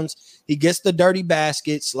rebounds. He gets the dirty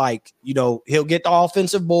baskets. Like, you know, he'll get the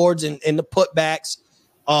offensive boards and the putbacks.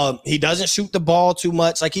 He doesn't shoot the ball too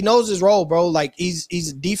much. Like, he knows his role, bro. Like, he's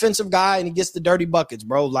a defensive guy and he gets the dirty buckets,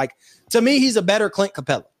 bro. Like, to me, he's a better Clint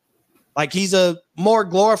Capella. Like, he's a more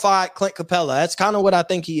glorified Clint Capella. That's kind of what I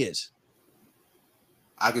think he is.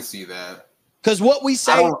 I can see that. Because what we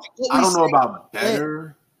say, I don't know about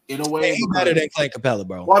better in a way. Yeah, he's better than Clint Capella,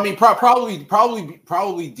 bro. Well, I mean,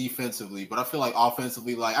 probably defensively, but I feel like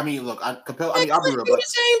offensively, like, I mean, look, Capella. I mean, I'll be real, the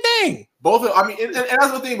same thing. Both, I mean, and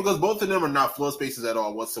that's the thing, because both of them are not floor spaces at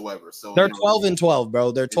all whatsoever. So they're 12 and 12,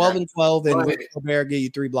 bro. They're 12 and 12, and Rudy Gobert give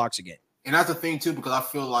you 3 blocks again. And that's the thing too, because I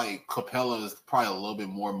feel like Capella is probably a little bit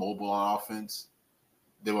more mobile on offense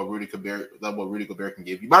than what Rudy Gobert can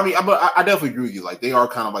give you. But I mean, I definitely agree with you. Like, they are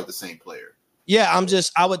kind of like the same player. Yeah,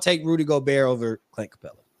 I would take Rudy Gobert over Clint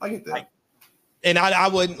Capella. I get that. Like, and I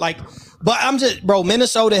wouldn't like, but I'm just, bro,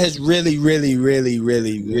 Minnesota has really, really, really,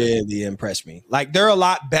 really, really impressed me. Like, they're a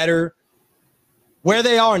lot better. Where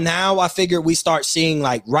they are now, I figured we start seeing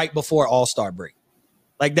like right before All-Star break.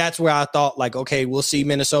 Like, that's where I thought, like, okay, we'll see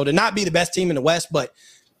Minnesota not be the best team in the West, but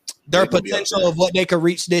their potential of what they could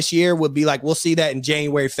reach this year would be like, we'll see that in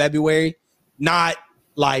January, February, not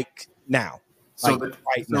like now. So,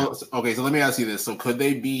 okay, so let me ask you this. So could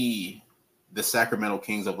they be the Sacramento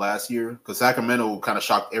Kings of last year? Because Sacramento kind of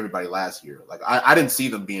shocked everybody last year. Like, I didn't see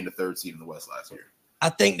them being the 3rd seed in the West last year. I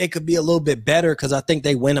think they could be a little bit better because I think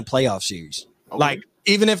they win a playoff series. Okay. Like,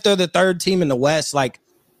 even if they're the 3rd team in the West, like,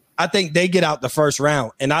 I think they get out the first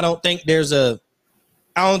round. And I don't think they're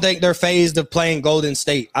phased of playing Golden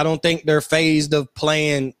State. I don't think they're phased of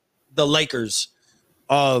playing the Lakers.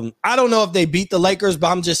 I don't know if they beat the Lakers, but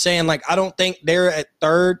I'm just saying, like, I don't think they're at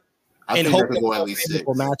 3rd and hope they go at least 6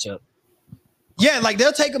 matchup. Yeah, like,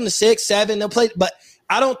 they'll take them to 6, 7. They'll play, but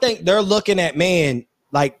I don't think they're looking at, man,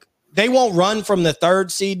 like, they won't run from the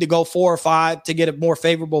 3rd seed to go 4 or 5 to get a more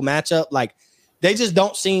favorable matchup. Like, they just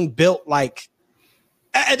don't seem built like.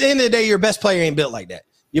 At the end of the day, your best player ain't built like that.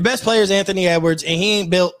 Your best player is Anthony Edwards, and he ain't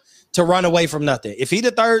built to run away from nothing. If he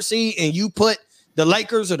the 3rd seed and you put the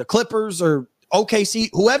Lakers or the Clippers or OKC,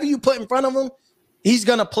 whoever you put in front of him, he's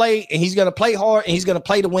going to play, and he's going to play hard, and he's going to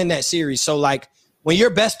play to win that series. So, like, when your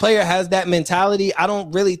best player has that mentality, I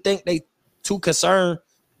don't really think they too concerned.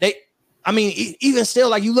 Even still,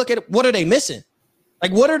 like, you look at it, what are they missing?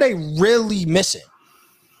 Like, what are they really missing?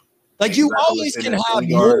 Like, you always can have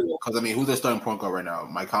more. Because, I mean, who's their starting point guard right now?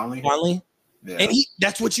 Mike Conley? Yeah. And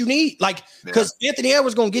that's what you need. Like, because Anthony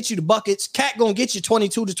Edwards going to get you the buckets. Cat going to get you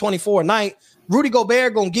 22 to 24 a night. Rudy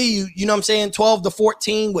Gobert going to give you, you know what I'm saying, 12 to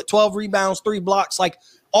 14 with 12 rebounds, 3 blocks. Like,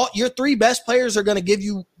 all your 3 best players are going to give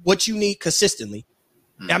you what you need consistently.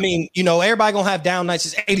 I mean, you know, everybody going to have down nights.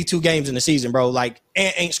 It's 82 games in the season, bro. Like,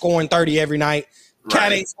 Ant ain't scoring 30 every night.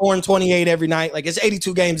 Cat ain't scoring 28 every night. Like, it's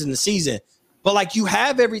 82 games in the season. But, like, you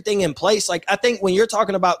have everything in place. Like, I think when you're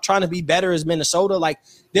talking about trying to be better as Minnesota, like,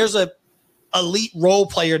 there's a elite role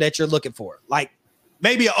player that you're looking for. Like,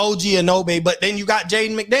 maybe an OG Anunoby, but then you got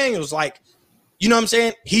Jaden McDaniels. Like, you know what I'm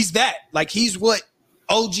saying? He's that. Like, he's what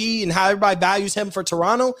OG and how everybody values him for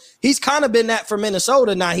Toronto. He's kind of been that for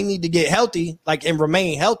Minnesota. Now, he need to get healthy, like, and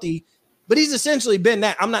remain healthy. But he's essentially been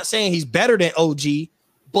that. I'm not saying he's better than OG,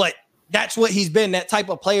 but that's what he's been, that type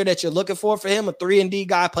of player that you're looking for him, a 3-and-D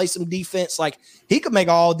guy, play some defense. Like, he could make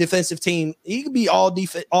all defensive team. He could be all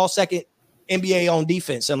second NBA on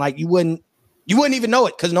defense. And, like, you wouldn't even know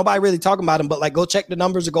it because nobody really talking about him. But, like, go check the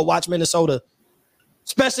numbers or go watch Minnesota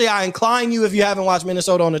Especially, I incline you if you haven't watched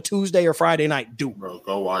Minnesota on a Tuesday or Friday night, do it. Bro,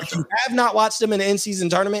 go watch them. If you have not watched them in the in-season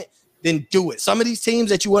tournament, then do it. Some of these teams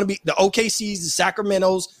that you want to be, the OKCs, the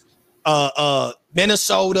Sacramentos,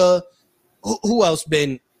 Minnesota, who else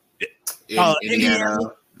been? Indiana.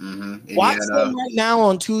 Mm-hmm. Watch them right now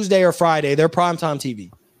on Tuesday or Friday. They're primetime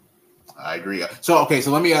TV. I agree. So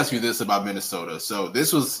let me ask you this about Minnesota. So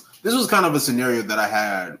this was kind of a scenario that I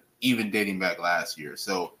had even dating back last year.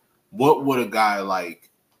 So what would a guy like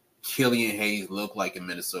Killian Hayes look like in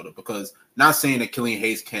Minnesota? Because not saying that Killian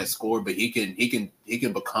Hayes can't score, but he can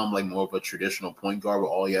become like more of a traditional point guard where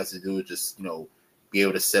all he has to do is just, you know, be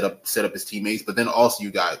able to set up his teammates. But then also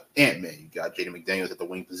you got Ant-Man, you got Jaden McDaniels at the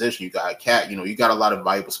wing position, you got Cat, you know, you got a lot of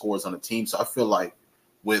valuable scorers on the team. So I feel like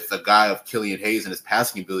with a guy of Killian Hayes and his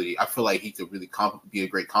passing ability, I feel like he could really be a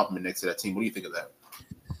great compliment next to that team. What do you think of that?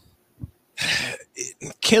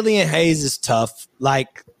 Killian Hayes is tough.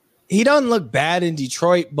 Like, he doesn't look bad in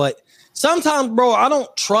Detroit, but sometimes, bro, I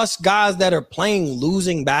don't trust guys that are playing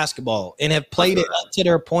losing basketball and have played it up to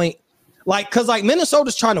their point. Like, because like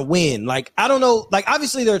Minnesota's trying to win. Like, I don't know. Like,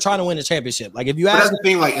 obviously they're trying to win a championship. Like, if you ask, that's the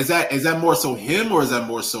thing. Like, is that more so him, or is that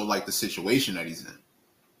more so like the situation that he's in?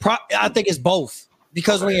 I think it's both.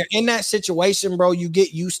 Because when you're in that situation, bro, you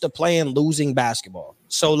get used to playing losing basketball.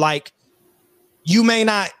 So like, you may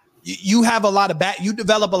not. You have you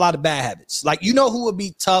develop a lot of bad habits. Like, you know who would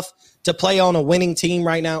be tough to play on a winning team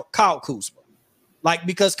right now? Kyle Kuzma. Like,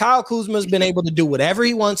 because Kyle Kuzma's been able to do whatever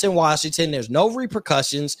he wants in Washington. There's no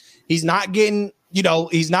repercussions. He's not getting,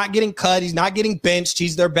 he's not getting cut. He's not getting benched.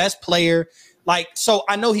 He's their best player. Like, so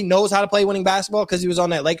I know he knows how to play winning basketball because he was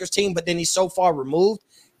on that Lakers team, but then he's so far removed.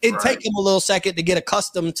 It'd take him a little second to get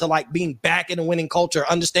accustomed to like being back in a winning culture,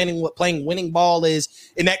 understanding what playing winning ball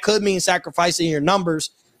is. And that could mean sacrificing your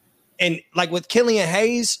numbers. And like with Killian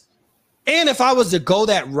Hayes, and if I was to go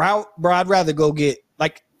that route, bro, I'd rather go get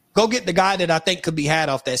the guy that I think could be had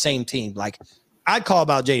off that same team. Like, I'd call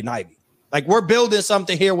about Jaden Ivey. Like, we're building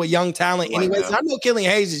something here with young talent anyways. I know Killian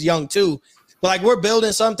Hayes is young too, but like, we're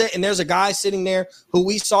building something, and there's a guy sitting there who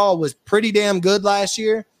we saw was pretty damn good last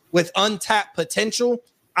year with untapped potential.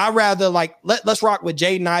 I'd rather like let's rock with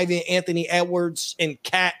Jaden Ivey, Anthony Edwards, and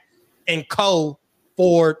Cat and Co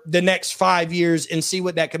for the next 5 years and see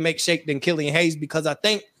what that can make shake than Killian Hayes, because I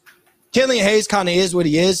think Killian Hayes kind of is what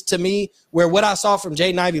he is to me, where what I saw from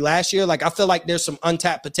Jaden Ivey last year, like I feel like there's some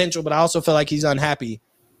untapped potential, but I also feel like he's unhappy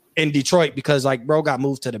in Detroit because like bro got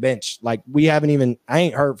moved to the bench. Like I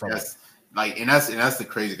ain't heard from him. Like, and that's the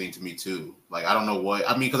crazy thing to me too. Like, I don't know what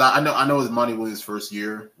I mean, because I know it's Monty Williams' first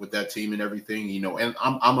year with that team and everything, you know, and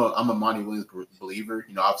I'm a Monty Williams believer.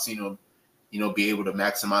 You know, I've seen him, you know, be able to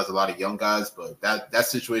maximize a lot of young guys, but that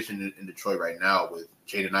situation in Detroit right now with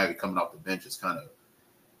Jaden Ivey coming off the bench is kind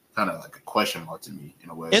of like a question mark to me in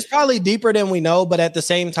a way. It's probably deeper than we know, but at the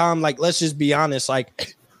same time, like, let's just be honest,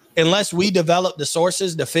 like, unless we develop the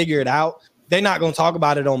sources to figure it out, they're not going to talk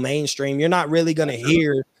about it on mainstream. You're not really going to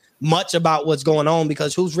hear much about what's going on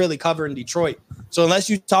because who's really covering Detroit? So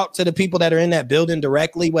unless you talk to the people that are in that building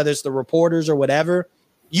directly, whether it's the reporters or whatever,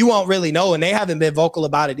 you won't really know. And they haven't been vocal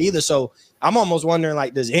about it either. So I'm almost wondering,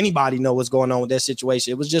 like, does anybody know what's going on with that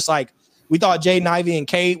situation? It was just like, we thought Jaden Ivey and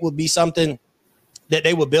Cade would be something that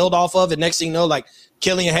they would build off of. And next thing you know, like,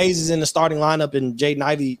 Killian Hayes is in the starting lineup and Jaden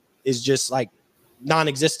Ivey is just like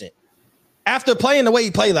non-existent. After playing the way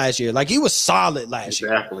he played last year, like, he was solid last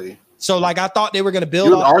year. Exactly. So, like, I thought they were going to build.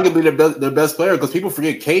 He was arguably their best player because people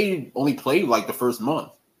forget Cade only played like the first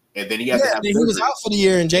month, and then he was out for the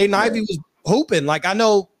year, and Jaden Ivey was hooping. Like, I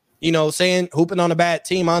know, saying hooping on a bad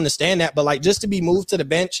team, I understand that, but like, just to be moved to the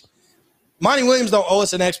bench, Monty Williams don't owe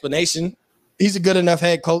us an explanation. He's a good enough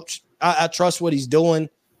head coach. I trust what he's doing.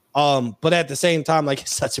 But at the same time, like,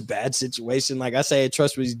 it's such a bad situation. Like I say, I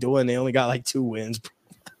trust what he's doing. They only got like 2 wins.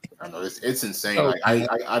 I know it's insane. Like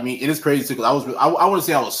I mean, it is crazy because I wouldn't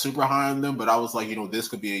say I was super high on them, but I was like, this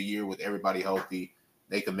could be a year with everybody healthy.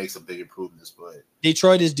 They can make some big improvements. But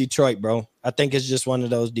Detroit is Detroit, bro. I think it's just one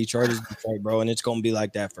of those Detroit is Detroit, bro, and it's gonna be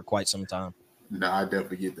like that for quite some time. No, I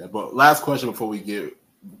definitely get that. But last question before we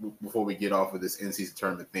get off of this in-season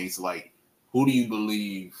tournament thing, so like, who do you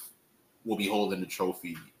believe will be holding the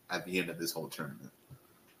trophy at the end of this whole tournament?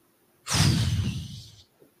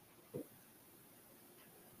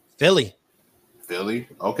 Philly.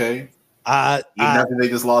 Okay. They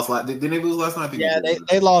just lost last. Didn't they lose last night? Yeah,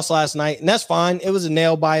 they lost last night, and that's fine. It was a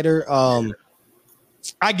nail biter.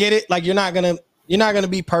 I get it. Like, you're not gonna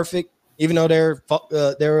be perfect, even though there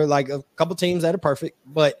are like a couple teams that are perfect,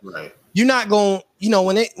 but you're not going.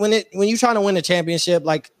 When you're trying to win a championship,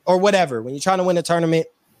 like, or whatever, when you're trying to win a tournament,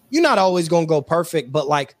 you're not always gonna go perfect. But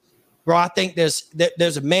like, bro, I think there's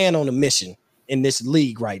a man on a mission in this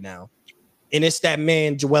league right now. And it's that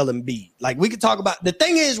man, Joel Embiid. Like, we could talk about, the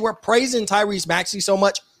thing is, we're praising Tyrese Maxey so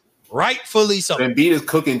much, rightfully so. But Embiid is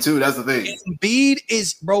cooking too. That's the thing. Embiid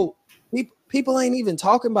is, bro, people ain't even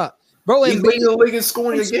talking about, bro. He's leading the league in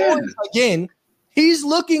scoring again. He's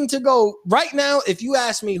looking to go right now. If you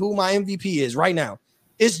ask me who my MVP is right now,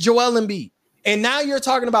 it's Joel Embiid. And now you're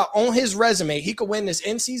talking about on his resume, he could win this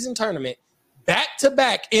in-season tournament,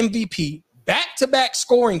 back-to-back MVP, back-to-back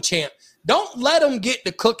scoring champ. Don't let him get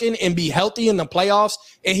the cooking and be healthy in the playoffs.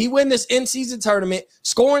 And he win this in-season tournament,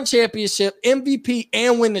 scoring championship, MVP,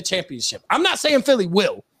 and win the championship. I'm not saying Philly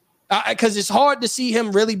will, because it's hard to see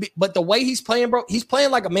him really be, but the way he's playing, bro, he's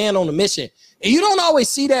playing like a man on a mission. And you don't always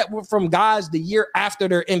see that from guys the year after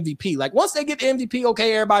their MVP. Like, once they get the MVP,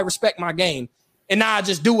 okay, everybody respect my game. And now I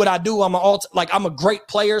just do what I do. I'm a great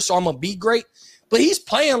player, so I'm going to be great. But he's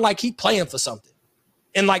playing like he's playing for something.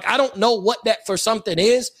 And, like, I don't know what that for something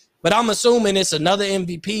is, but I'm assuming it's another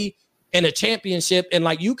MVP and a championship. And,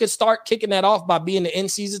 like, you could start kicking that off by being the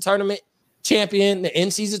in-season tournament champion, the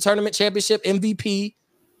in-season tournament championship MVP,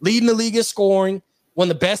 leading the league in scoring,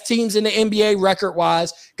 one of the best teams in the NBA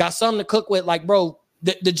record-wise, got something to cook with. Like, bro,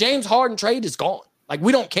 the James Harden trade is gone. Like,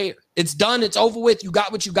 we don't care. It's done. It's over with. You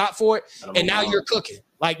got what you got for it, and now you're cooking.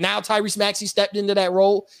 Like, now Tyrese Maxey stepped into that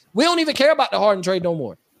role. We don't even care about the Harden trade no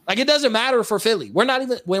more. Like, it doesn't matter for Philly. We're not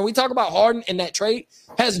even – when we talk about Harden and that trade,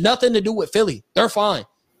 has nothing to do with Philly. They're fine.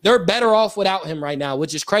 They're better off without him right now,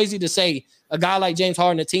 which is crazy to say. A guy like James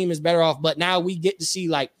Harden, the team is better off. But now we get to see,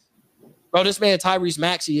 like, bro, this man Tyrese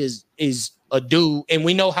Maxey is a dude, and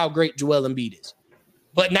we know how great Joel Embiid is.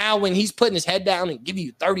 But now when he's putting his head down and giving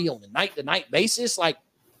you 30 on a night-to-night basis, like,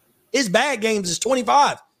 his bad games is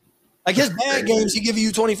 25. Like, his bad games, he give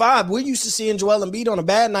you 25. We're used to seeing Joel Embiid on a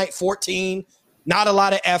bad night, 14, not a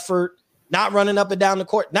lot of effort, not running up and down the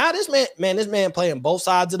court. Now this man playing both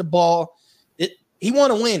sides of the ball. He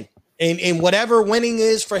want to win. And whatever winning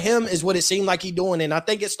is for him is what it seemed like he's doing. And I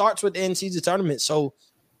think it starts with the in-season tournament. So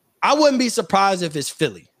I wouldn't be surprised if it's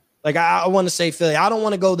Philly. Like, I want to say Philly. I don't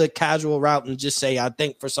want to go the casual route and just say I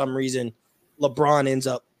think for some reason LeBron ends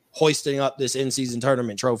up hoisting up this in-season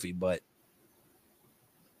tournament trophy. But,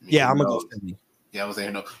 yeah, I'm going to go Philly. Yeah, I was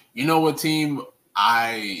saying no. You know what team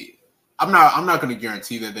I'm not going to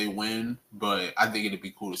guarantee that they win, but I think it'd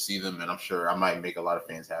be cool to see them, and I'm sure I might make a lot of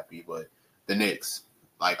fans happy. But the Knicks,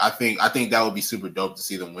 like, I think that would be super dope to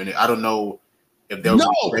see them win it. I don't know if they'll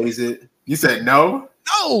raise it. You said no?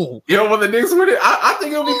 No. You don't want the Knicks win it? I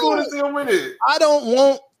think it'll be cool to see them win it. I don't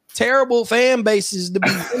want terrible fan bases to be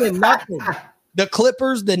winning nothing. The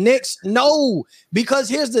Clippers, the Knicks, no. Because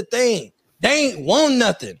here's the thing. They ain't won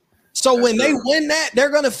nothing. So when they win that, they're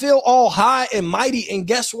going to feel all high and mighty. And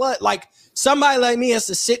guess what? Like, somebody like me has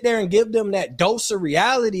to sit there and give them that dose of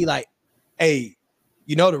reality. Like, hey,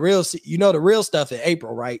 you know the real stuff in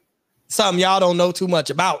April, right? Something y'all don't know too much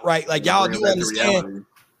about, right? Like, y'all do understand.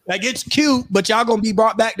 Like, it's cute, but y'all going to be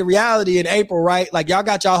brought back to reality in April, right? Like, y'all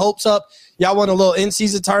got y'all hopes up. Y'all want a little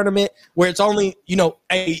in-season tournament where it's only,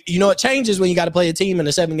 it changes when you got to play a team in a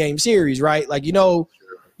 7-game series, right? Like, you got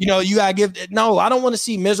to give – no, I don't want to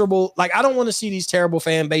see miserable – like, I don't want to see these terrible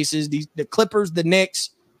fan bases, the Clippers, the Knicks.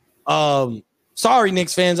 Sorry,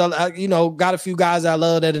 Knicks fans. I got a few guys I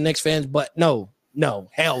love that are Knicks fans, but no,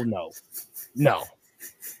 hell no.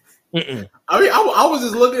 Mm-mm. I mean, I was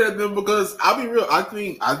just looking at them because I'll be real. I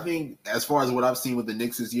think as far as what I've seen with the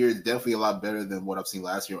Knicks this year, it's definitely a lot better than what I've seen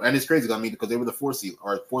last year. And it's crazy, because they were the 4th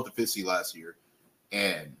or 5th seed last year.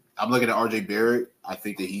 And I'm looking at RJ Barrett. I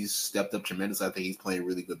think that he's stepped up tremendously. I think he's playing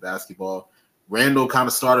really good basketball. Randall kind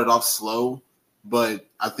of started off slow, but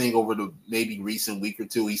I think over the maybe recent week or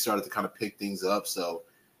two, he started to kind of pick things up. So,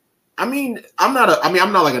 I'm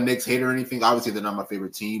not like a Knicks hater or anything. Obviously, they're not my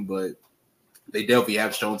favorite team, but they definitely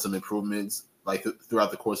have shown some improvements like throughout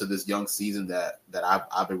the course of this young season that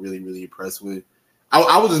I've been really, really impressed with.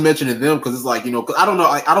 I was just mentioning them because it's like, cause I don't know.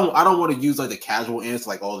 I don't want to use like the casual answer,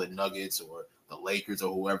 like all the Nuggets or the Lakers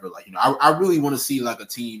or whoever. Like, I really want to see like a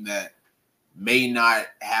team that may not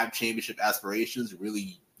have championship aspirations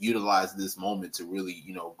really utilize this moment to really,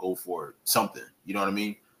 go for something. You know what I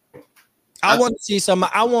mean? I want to see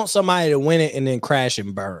I want somebody to win it and then crash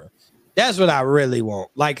and burn. That's what I really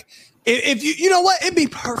want. Like, if you know what, it'd be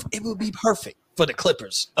perfect. It would be perfect for the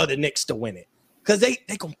Clippers or the Knicks to win it because they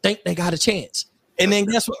gonna think they got a chance. And then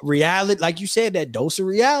guess what? Reality, like you said, that dose of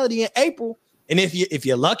reality in April. And if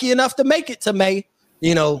you're lucky enough to make it to May,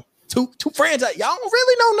 two friends, y'all don't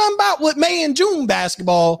really know nothing about what May and June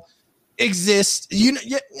basketball exists.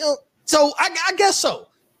 So I guess so.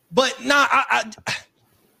 But I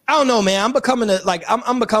don't know, man. I'm becoming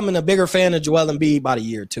a bigger fan of Joel Embiid by the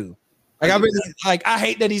year 2. Like, I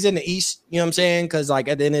hate that he's in the East, you know what I'm saying? Because, like,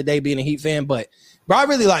 at the end of the day, being a Heat fan, but, bro, I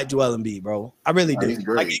really like Joel Embiid, bro. I really do.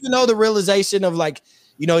 Like, even though the realization of, like,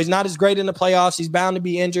 you know, he's not as great in the playoffs, he's bound to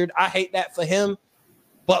be injured. I hate that for him.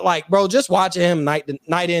 But, like, bro, just watching him night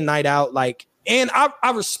in, night out, like, and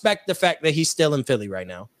I respect the fact that he's still in Philly right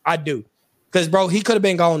now. I do. Because, bro, he could have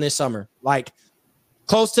been gone this summer. Like,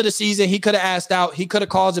 close to the season, he could have asked out. He could have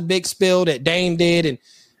caused a big spill that Dame did. And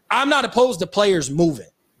I'm not opposed to players moving.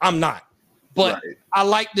 I'm not. But I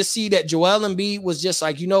like to see that Joel Embiid was just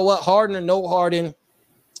like, you know what, Harden or no Harden,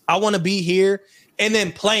 I want to be here, and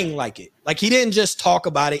then playing like it. Like, he didn't just talk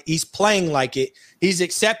about it. He's playing like it. He's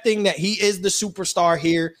accepting that he is the superstar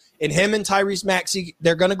here, and him and Tyrese Maxey,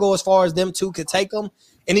 they're going to go as far as them two could take them.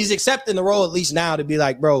 And he's accepting the role at least now to be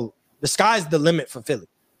like, bro, the sky's the limit for Philly.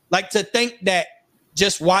 Like, to think that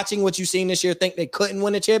just watching what you've seen this year, think they couldn't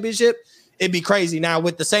win a championship, it'd be crazy. Now,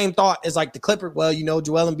 with the same thought as like the Clippers, well, you know,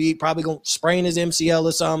 Joel Embiid probably going to sprain his MCL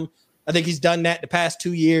or something. I think he's done that the past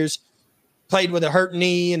 2 years. Played with a hurt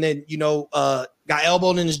knee and then, you know, got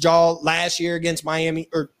elbowed in his jaw last year against Miami,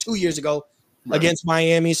 or 2 years ago against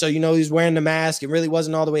Miami. So, you know, he's wearing the mask and really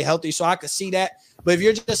wasn't all the way healthy. So I could see that. But if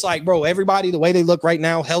you're just like, bro, everybody, the way they look right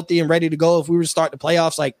now, healthy and ready to go, if we were to start the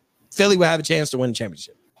playoffs, like, Philly would have a chance to win the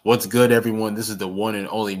championship. What's good, everyone? This is the one and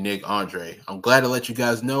only Nick Andre. I'm glad to let you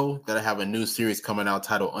guys know that I have a new series coming out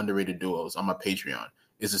titled Underrated Duos on my Patreon.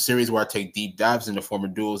 It's a series where I take deep dives into former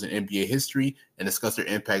duos in NBA history and discuss their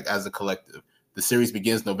impact as a collective. The series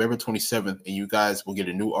begins November 27th, and you guys will get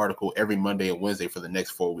a new article every Monday and Wednesday for the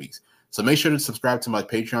next 4 weeks. So make sure to subscribe to my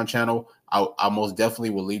Patreon channel. I most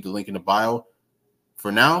definitely will leave the link in the bio.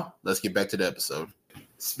 For now, let's get back to the episode.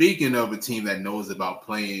 Speaking of a team that knows about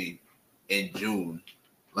playing in June,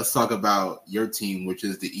 let's talk about your team, which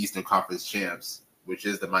is the Eastern Conference champs, which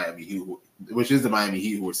is the Miami Heat,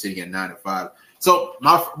 who are sitting at 9-5. So,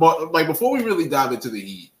 before we really dive into the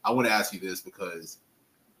Heat, I want to ask you this because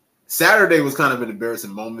Saturday was kind of an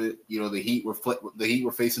embarrassing moment. You know, the Heat were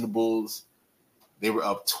facing the Bulls. They were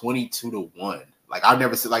up 22-1. Like, I've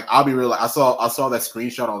never seen. Like, I'll be real. Like, I saw that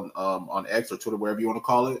screenshot on X or Twitter, wherever you want to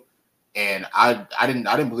call it, and I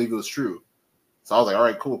didn't believe it was true. So I was like, all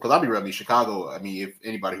right, cool. Because I'll be real. Chicago, I mean, if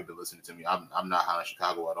anybody who's been listening to me, I'm not high on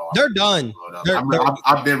Chicago at all. They're done.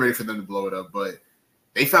 I've been ready for them to blow it up, but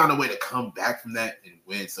they found a way to come back from that and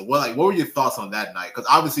win. So what were your thoughts on that night? Because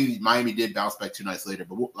obviously Miami did bounce back 2 nights later,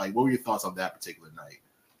 but what were your thoughts on that particular night?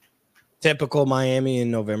 Typical Miami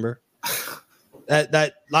in November.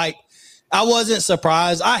 that I wasn't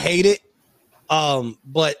surprised. I hate it.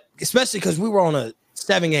 But especially because we were on a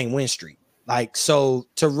 7-game win streak. Like, so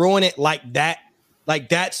to ruin it like that, like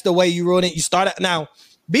that's the way you ruin it. You start out now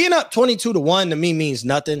being up 22-1 to me means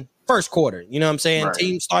nothing. First quarter, you know what I'm saying? Right.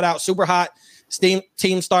 Teams start out super hot.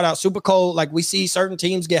 Teams start out super cold. Like, we see certain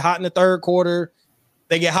teams get hot in the third quarter.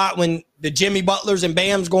 They get hot when the Jimmy Butlers and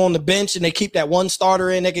Bams go on the bench and they keep that one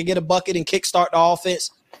starter in. They can get a bucket and kickstart the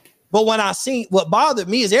offense. But when I seen, what bothered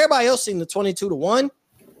me is everybody else seen the 22-1.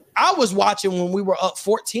 I was watching when we were up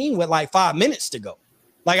 14 with like 5 minutes to go.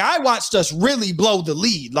 Like, I watched us really blow the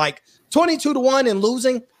lead. Like, 22-1 and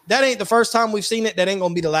losing, that ain't the first time we've seen it. That ain't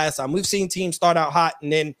going to be the last time. We've seen teams start out hot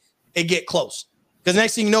and then it get close. Because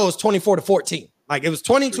next thing you know, it's 24-14. Like, it was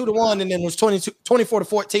 22-1 and then it was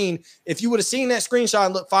 24-14. If you would have seen that screenshot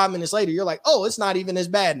and look 5 minutes later, you're like, oh, it's not even as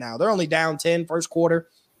bad now. They're only down 10 first quarter.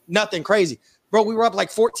 Nothing crazy. Bro, we were up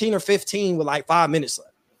like 14 or 15 with like 5 minutes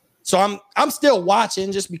left. So I'm still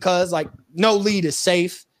watching just because, like, no lead is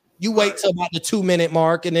safe. You wait till about the 2-minute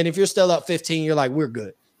mark, and then if you're still up 15, you're like, we're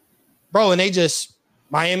good. Bro, and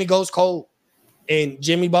Miami goes cold. And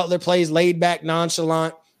Jimmy Butler plays laid back,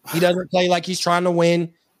 nonchalant. He doesn't play like he's trying to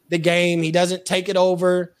win the game. He doesn't take it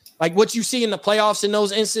over. Like what you see in the playoffs in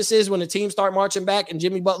those instances when the team start marching back and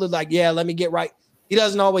Jimmy Butler's like, yeah, let me get right. He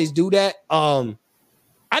doesn't always do that.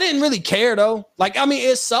 I didn't really care, though. Like, I mean,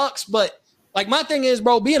 it sucks, but like, my thing is,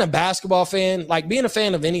 bro, being a basketball fan, like being a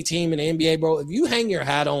fan of any team in the NBA, bro, if you hang your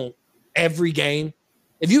hat on every game,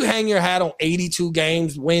 if you hang your hat on 82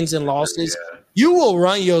 games, wins and losses, you will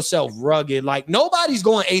run yourself rugged. Like, nobody's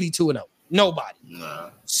going 82-0. Nobody. Nah.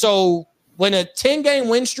 So when a 10-game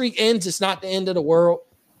win streak ends, it's not the end of the world.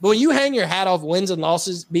 But when you hang your hat off wins and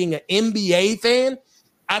losses, being an NBA fan,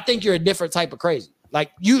 I think you're a different type of crazy.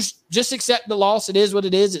 Like, you just accept the loss. It is what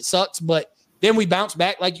it is. It sucks, but then we bounced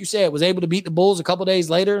back, like you said, was able to beat the Bulls a couple days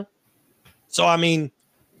later. So, I mean,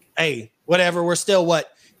 hey, whatever. We're still, 8-1,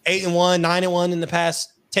 9-1 in the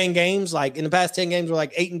past 10 games? Like, in the past 10 games, we're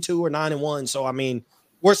like 8-2 or 9-1. So, I mean,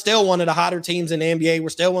 we're still one of the hotter teams in the NBA. We're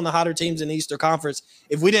still one of the hotter teams in the Eastern Conference.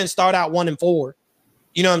 If we didn't start out 1-4,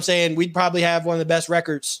 you know what I'm saying, we'd probably have one of the best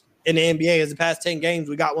records in the NBA. As the past 10 games,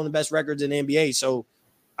 we got one of the best records in the NBA. So,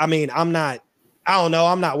 I mean, I'm not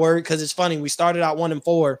worried because it's funny. We started out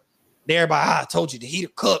 1-4. Everybody, I told you the Heat are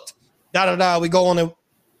cooked. We go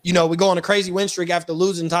on a crazy win streak after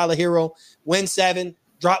losing Tyler Hero. Win 7,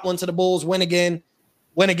 drop one to the Bulls, win again.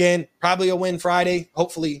 Probably a win Friday.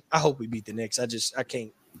 Hopefully, I hope we beat the Knicks. I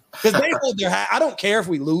can't. Because they hold their hat. I don't care if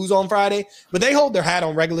we lose on Friday, but they hold their hat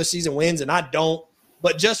on regular season wins, and I don't.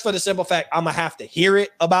 But just for the simple fact, I'm going to have to hear it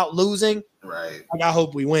about losing. Right. Like, I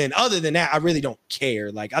hope we win. Other than that, I really don't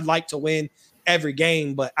care. Like, I'd like to win every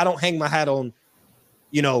game, but I don't hang my hat on,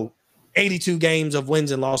 82 games of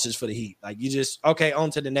wins and losses for the Heat. Like, you just, okay,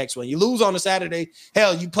 on to the next one. You lose on a Saturday.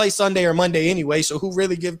 Hell, you play Sunday or Monday anyway, so who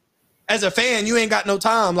really as a fan, you ain't got no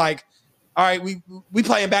time. Like, all right, we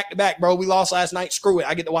playing back-to-back, bro. We lost last night. Screw it.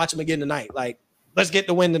 I get to watch them again tonight. Like, let's get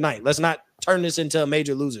the win tonight. Let's not turn this into a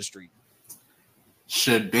major loser streak.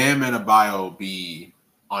 Should Bam Adebayo be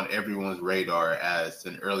on everyone's radar as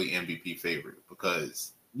an early MVP favorite?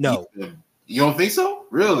 Because no. You don't think so?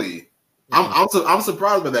 Really? I'm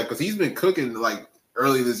surprised by that because he's been cooking like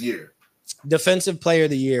early this year. Defensive Player of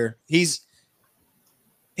the Year. Here's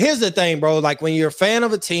the thing, bro. Like, when you're a fan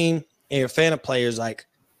of a team and you're a fan of players, like,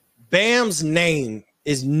 Bam's name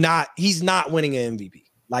he's not winning an MVP.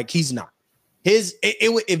 Like, he's not.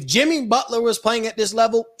 If Jimmy Butler was playing at this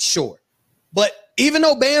level, sure. But even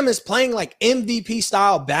though Bam is playing like MVP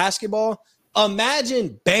style basketball,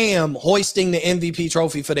 imagine Bam hoisting the MVP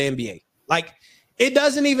trophy for the NBA. Like, it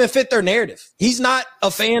doesn't even fit their narrative. He's not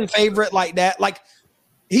a fan favorite like that. Like,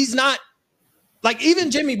 he's not like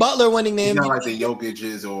even Jimmy Butler winning the MVP. Not like the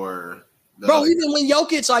Jokic's or bro. Even when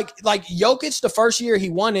Jokic, like Jokic, the first year he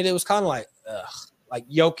won it, it was kind of like, like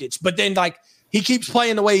Jokic. But then like he keeps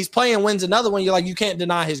playing the way he's playing, wins another one. You're like, you can't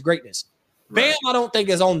deny his greatness. Right. Bam, I don't think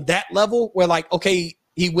is on that level where like, okay,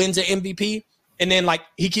 he wins an MVP and then like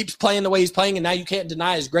he keeps playing the way he's playing and now you can't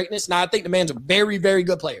deny his greatness. Now I think the man's a very, very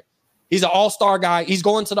good player. He's an all-star guy. He's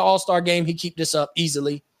going to the all-star game. He keep this up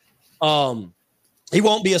easily. He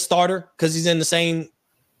won't be a starter because he's in the same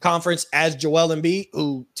conference as Joel Embiid,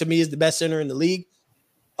 who to me is the best center in the league.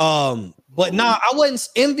 But nah, I wouldn't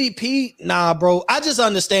MVP. Nah, bro. I just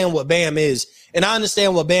understand what Bam is. And I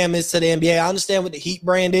understand what Bam is to the NBA. I understand what the Heat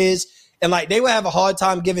brand is. And like they would have a hard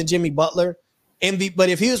time giving Jimmy Butler MVP. But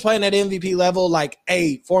if he was playing at MVP level, like,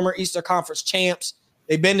 hey, former Eastern Conference champs,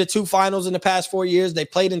 they've been to 2 finals in the past 4 years. They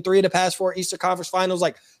played in 3 of the past 4 Eastern Conference finals.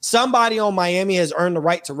 Like, somebody on Miami has earned the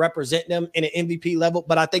right to represent them in an MVP level.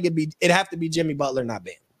 But I think it'd have to be Jimmy Butler, not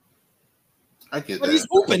Bam. I get but that. He's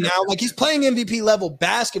hooping now. Like, he's playing MVP level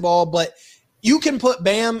basketball, but you can put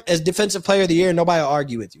Bam as Defensive Player of the Year and nobody will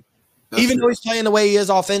argue with you. That's even true. Though he's playing the way he is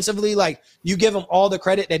offensively, like, you give him all the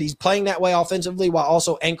credit that he's playing that way offensively while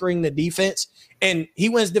also anchoring the defense. And he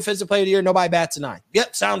wins Defensive Player of the Year. Nobody bats an eye.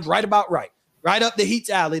 Yep, sounds right about right. Right up the Heat's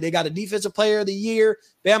alley. They got a Defensive Player of the Year.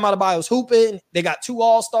 Bam Adebayo's hooping. They got 2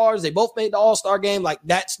 All-Stars. They both made the All-Star game. Like,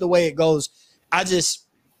 that's the way it goes.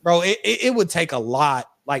 It would take a lot.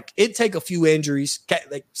 Like, it'd take a few injuries,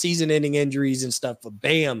 like season-ending injuries and stuff for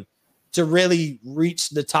Bam to really reach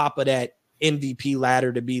the top of that MVP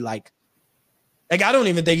ladder to be like, I don't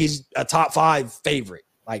even think he's a top 5 favorite.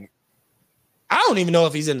 Like, I don't even know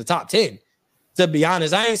if he's in the top 10. To be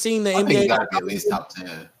honest, I ain't seen the NBA. Think he got to be at least top 10.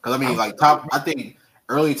 Because, I mean, I think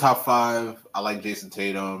early top 5, I like Jason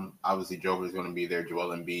Tatum. Obviously, Joker is going to be there.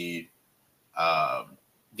 Joel Embiid.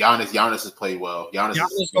 Giannis has played well. Giannis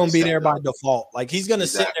is going to be there by default. Like, he's going to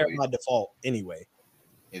sit there by default anyway.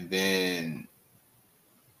 And then,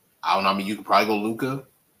 I don't know. I mean, you could probably go Luka.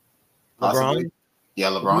 LeBron? Yeah,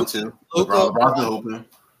 LeBron too. LeBron's the hooper.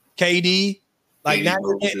 KD. Like, now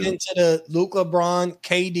we're getting into the Luka, LeBron,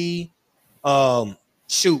 KD.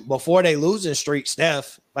 Before they losing streak,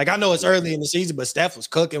 Steph. Like, I know it's early in the season, but Steph was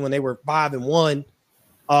cooking when they were 5-1.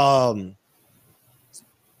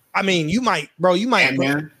 I mean, you might put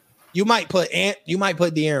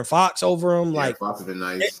De'Aaron Fox over him. Like, Fox has been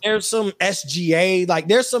nice. There's some SGA. Like,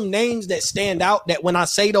 there's some names that stand out that when I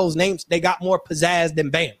say those names, they got more pizzazz than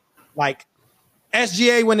Bam. Like,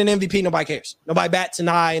 SGA winning MVP, nobody cares. Nobody bats an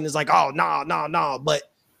eye and is like, oh, no. But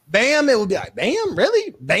Bam, it would be like, Bam,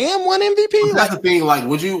 really? Bam won MVP? That's the thing. Like,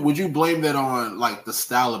 would you blame that on like the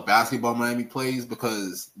style of basketball Miami plays?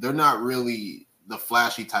 Because they're not really the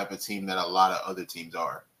flashy type of team that a lot of other teams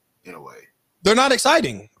are, in a way. They're not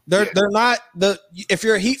exciting. They're not if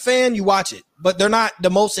you're a Heat fan, you watch it, but they're not the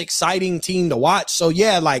most exciting team to watch. So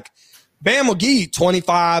yeah, like Bam will give you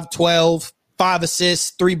 25, 12, 5 assists,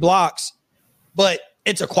 3 blocks, but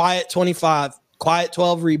it's a quiet 25, quiet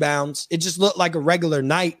 12 rebounds. It just looked like a regular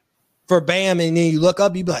night for Bam. And then you look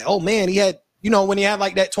up, you be like, oh man, he had, when he had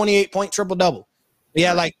like that 28-point triple-double.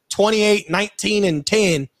 Yeah, like 28, 19, and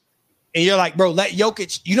 10. And you're like, bro, let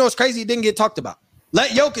Jokic. You know what's crazy? It didn't get talked about.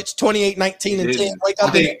 Let Jokic 28, 19, and 10 wake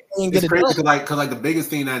up and get it done. Because the biggest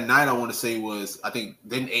thing that night I want to say was I think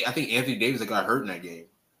Anthony Davis got hurt in that game,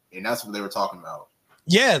 and that's what they were talking about.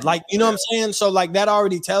 Yeah, like you know what I'm saying. So like that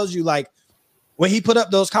already tells you like when he put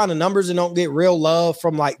up those kind of numbers and don't get real love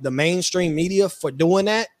from like the mainstream media for doing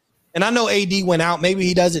that. And I know AD went out. Maybe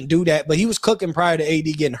he doesn't do that, but he was cooking prior to AD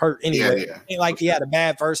getting hurt anyway. Yeah. Like he had a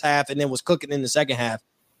bad first half and then was cooking in the second half.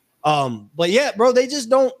 But yeah, bro, they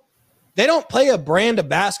don't play a brand of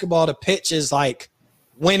basketball to pitch as like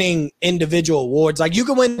winning individual awards. Like you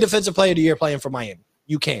can win Defensive Player of the Year playing for Miami.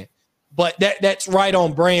 You can. But that's right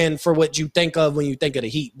on brand for what you think of when you think of the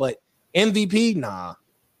Heat. But MVP, nah.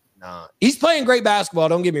 He's playing great basketball,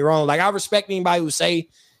 don't get me wrong. Like I respect anybody who say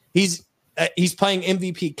he's playing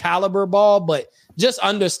MVP caliber ball, but just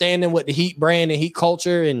understanding what the Heat brand and Heat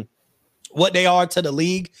culture and what they are to the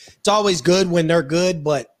league, it's always good when they're good,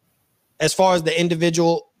 but as far as the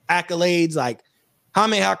individual accolades, like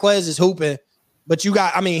Jaime Jaquez is hooping, but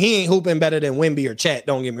he ain't hooping better than Wemby or Chet,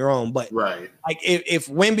 don't get me wrong. But right, like if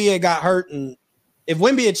Wemby had got hurt and if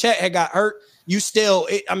Wemby and Chet had got hurt, you still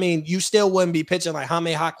wouldn't be pitching like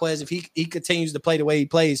Jaime Jaquez if he continues to play the way he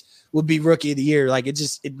plays, would be Rookie of the Year. Like it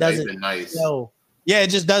doesn't nice. It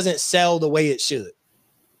just doesn't sell the way it should.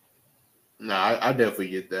 No, I definitely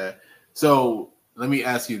get that. So let me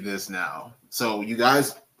ask you this now. So you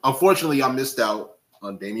guys, unfortunately, y'all missed out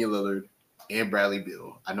on Damian Lillard and Bradley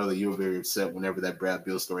Beal. I know that you were very upset whenever that Brad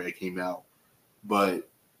Beal story came out, but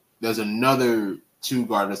there's another two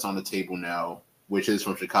guard that's on the table now, which is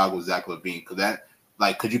from Chicago, Zach LaVine.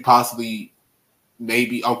 Could you possibly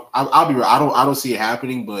maybe? I'll be real. I don't see it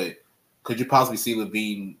happening, but could you possibly see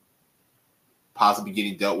LaVine possibly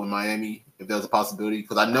getting dealt with Miami if there's a possibility?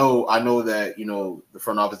 Because I know that the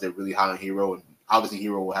front office they're really high on Hero, and obviously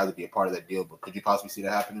Hero will have to be a part of that deal. But could you possibly see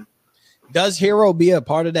that happening? Does Hero be a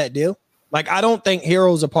part of that deal? Like I don't think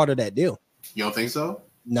Hero's a part of that deal. You don't think so?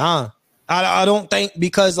 Nah, I don't think,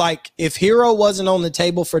 because like if Hero wasn't on the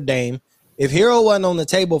table for Dame, if Hero wasn't on the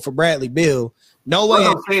table for Bradley Beal, no way.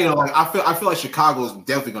 I feel like Chicago is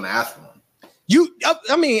definitely going to ask for him. You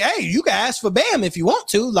can ask for Bam if you want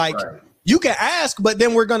to. Like right. You can ask, but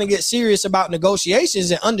then we're going to get serious about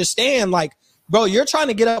negotiations and understand, like, bro, you're trying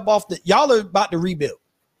to get up off y'all are about to rebuild.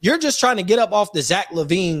 You're just trying to get up off the Zach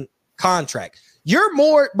LaVine contract.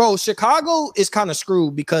 Chicago is kind of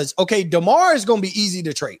screwed because, okay, DeMar is going to be easy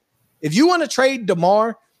to trade. If you want to trade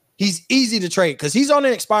DeMar, he's easy to trade because he's on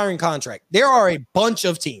an expiring contract. There are a bunch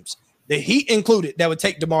of teams, the Heat included, that would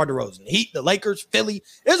take DeMar DeRozan. The Heat, the Lakers, Philly.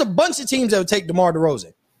 There's a bunch of teams that would take DeMar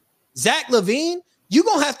DeRozan. Zach LaVine, you're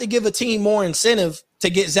going to have to give a team more incentive to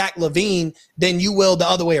get Zach LaVine than you will the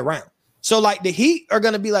other way around. So, like, the Heat are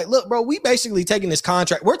going to be like, look, bro, we basically taking this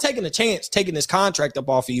contract. We're taking a chance taking this contract up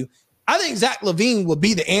off of you. I think Zach LaVine would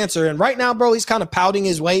be the answer. And right now, bro, he's kind of pouting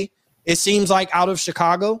his way, it seems like, out of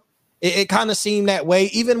Chicago. It kind of seemed that way.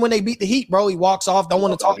 Even when they beat the Heat, bro, he walks off, don't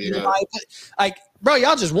want to talk to anybody. Like, bro,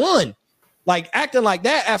 y'all just won. Like, acting like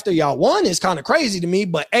that after y'all won is kind of crazy to me.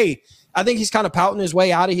 But, hey, I think he's kind of pouting his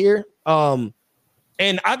way out of here.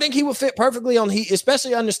 And I think he would fit perfectly on the Heat,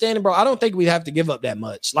 especially understanding, bro, I don't think we'd have to give up that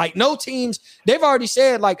much. Like, no teams, they've already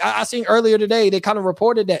said, like, I seen earlier today, they kind of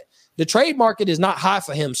reported that the trade market is not high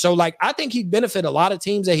for him. So, like, I think he'd benefit a lot of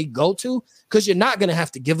teams that he'd go to because you're not going to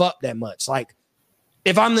have to give up that much. Like,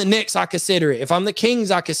 if I'm the Knicks, I consider it. If I'm the Kings,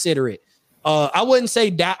 I consider it. I wouldn't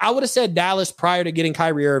say I would have said Dallas prior to getting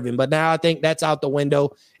Kyrie Irving, but now I think that's out the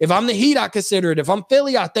window. If I'm the Heat, I consider it. If I'm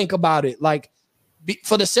Philly, I think about it. Like,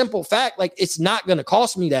 for the simple fact, like, it's not going to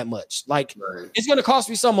cost me that much. Like, right. It's going to cost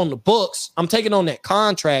me some on the books. I'm taking on that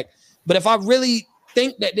contract. But if I really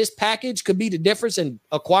think that this package could be the difference in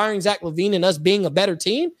acquiring Zach LaVine and us being a better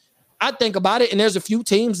team, I'd think about it. And there's a few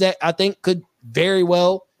teams that I think could very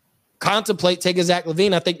well contemplate taking Zach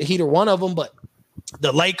LaVine. I think the Heat are one of them, but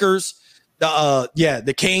the Lakers,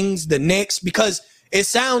 the Kings, the Knicks, because it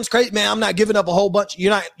sounds crazy, man. I'm not giving up a whole bunch.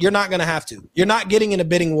 You're not going to have to. You're not getting in a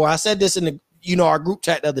bidding war. I said this in our group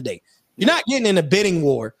chat the other day. You're not getting in a bidding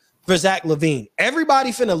war for Zach LaVine.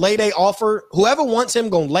 Everybody finna lay their offer. Whoever wants him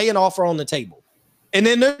gonna lay an offer on the table. And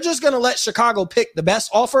then they're just going to let Chicago pick the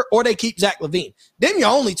best offer, or they keep Zach LaVine. Them your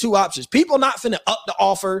only two options. People not finna up the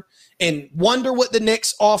offer and wonder what the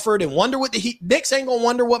Knicks offered and wonder what the Heat. Knicks ain't going to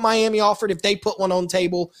wonder what Miami offered if they put one on the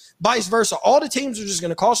table. Vice versa. All the teams are just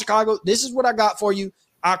going to call Chicago. This is what I got for you.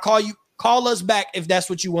 I'll call you. Call us back if that's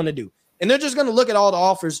what you want to do. And they're just going to look at all the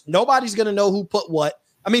offers. Nobody's going to know who put what.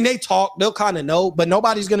 I mean, they talk. They'll kind of know, but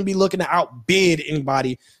nobody's going to be looking to outbid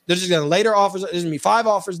anybody. They're just going to lay their offers. There's going to be 5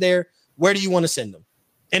 offers there. Where do you want to send them?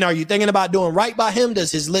 And are you thinking about doing right by him?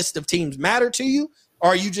 Does his list of teams matter to you? Or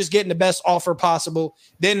are you just getting the best offer possible?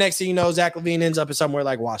 Then next thing you know, Zach LaVine ends up in somewhere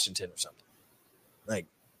like Washington or something. Like,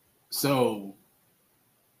 so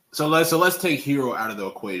let's take Hero out of the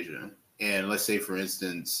equation. And let's say, for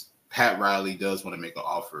instance, Pat Riley does want to make an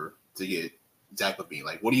offer to get Zach LaVine.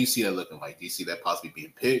 Like, what do you see that looking like? Do you see that possibly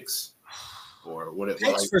being picks? Or what?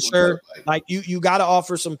 Picks for sure. Like you got to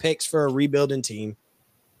offer some picks for a rebuilding team.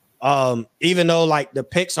 Even though like the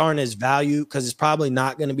picks aren't as valued because it's probably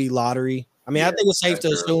not going to be lottery. I mean, I think it's safe to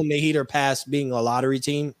assume the Heat are past being a lottery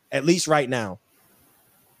team, at least right now.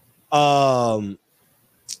 But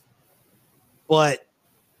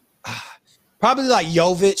probably like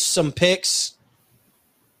Jovic, some picks,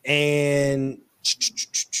 and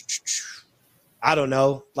I don't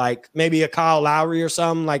know, like maybe a Kyle Lowry or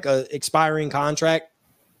something, like a expiring contract.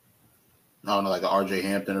 I don't know, like an RJ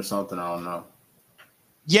Hampton or something. I don't know.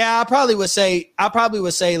 Yeah, I probably would say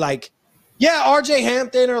like, yeah, RJ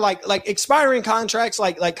Hampton or like expiring contracts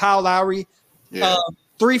like Kyle Lowry. Yeah.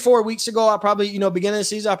 3-4 weeks ago, I probably, beginning of the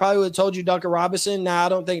season, I probably would have told you Duncan Robinson. Now, I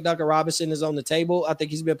don't think Duncan Robinson is on the table. I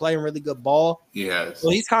think he's been playing really good ball. Yeah. So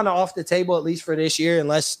he's kind of off the table, at least for this year,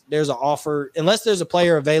 unless there's a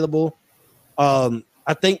player available. I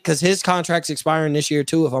think because his contract's expiring this year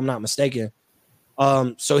too, if I'm not mistaken.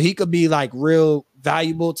 So he could be like real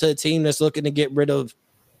valuable to a team that's looking to get rid of,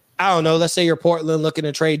 I don't know, let's say you're Portland looking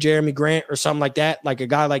to trade Jeremy Grant or something like that, like a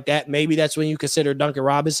guy like that. Maybe that's when you consider Duncan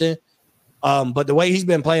Robinson. But the way he's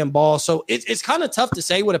been playing ball, so it's kind of tough to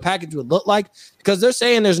say what a package would look like because they're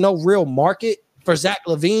saying there's no real market for Zach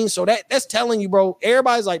LaVine. So that's telling you, bro,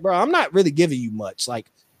 everybody's like, bro, I'm not really giving you much.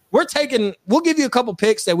 Like we'll give you a couple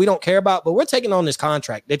picks that we don't care about, but we're taking on this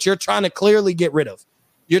contract that you're trying to clearly get rid of.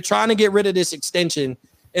 You're trying to get rid of this extension.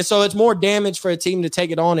 And so it's more damage for a team to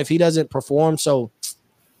take it on if he doesn't perform. So,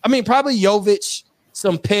 I mean, probably Jovic,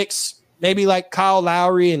 some picks, maybe like Kyle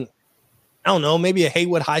Lowry and I don't know, maybe a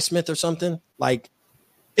Haywood Highsmith or something. Like,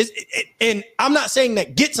 and I'm not saying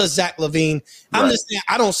that gets us Zach LaVine. I'm just saying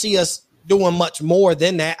I don't see us doing much more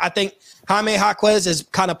than that. I think Jaime Jaquez has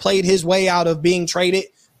kind of played his way out of being traded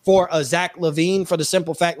for a Zach LaVine for the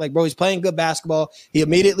simple fact, like, bro, he's playing good basketball. He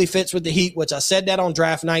immediately fits with the Heat, which I said that on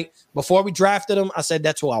draft night. Before we drafted him, I said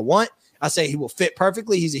that's who I want. I said he will fit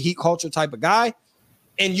perfectly. He's a Heat culture type of guy.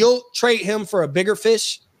 And you'll trade him for a bigger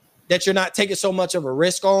fish that you're not taking so much of a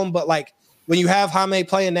risk on. But, like, when you have Jaime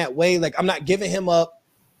playing that way, like, I'm not giving him up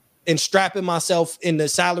and strapping myself in the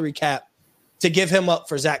salary cap to give him up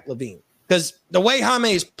for Zach LaVine. Because the way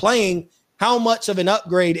Jaime is playing, how much of an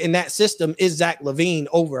upgrade in that system is Zach LaVine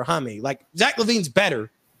over Jaime? Like, Zach LaVine's better,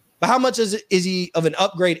 but how much is he of an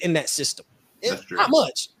upgrade in that system? Not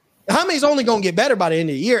much. Jaime's only going to get better by the end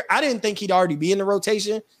of the year. I didn't think he'd already be in the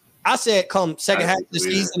rotation. I said come second half of the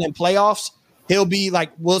season and playoffs, he'll be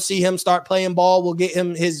like, we'll see him start playing ball. We'll get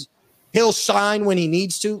him he'll shine when he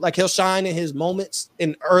needs to. Like, he'll shine in his moments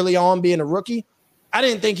in early on being a rookie. I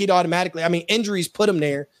didn't think he'd automatically, I mean, injuries put him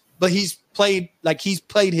there, but he's played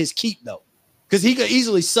his keep though. Because he could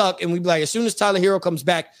easily suck, and we'd be like, as soon as Tyler Hero comes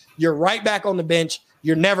back, you're right back on the bench.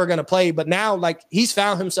 You're never going to play. But now, like, he's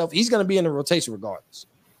found himself. He's going to be in the rotation regardless.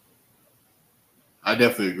 I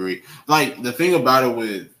definitely agree. Like, the thing about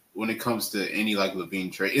it when it comes to any, like,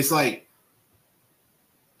 LaVine trade, it's like,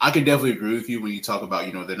 I can definitely agree with you when you talk about,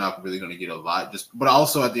 they're not really going to get a lot. But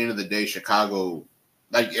also, at the end of the day, Chicago,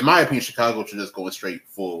 like, in my opinion, Chicago should just go straight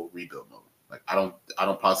full rebuild mode. Like, I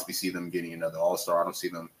don't possibly see them getting another All-Star. I don't see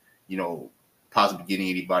them, possibly getting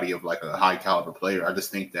anybody of like a high caliber player. I just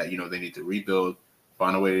think that, they need to rebuild,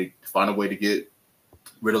 find a way to get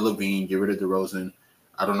rid of LaVine, get rid of DeRozan.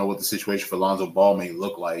 I don't know what the situation for Lonzo Ball may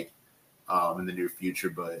look like in the near future,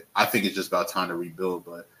 but I think it's just about time to rebuild.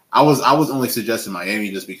 But I was only suggesting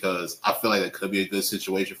Miami just because I feel like that could be a good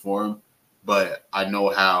situation for him. But I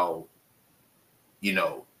know how,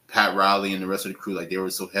 Pat Riley and the rest of the crew, like, they were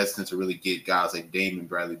so hesitant to really get guys like Dame and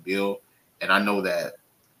Bradley Beal. And I know that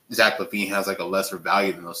Zach LaVine has like a lesser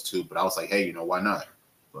value than those two, but I was like, hey, why not?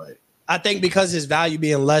 But I think because his value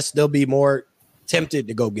being less, they'll be more tempted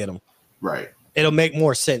to go get him. Right. It'll make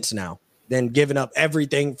more sense now than giving up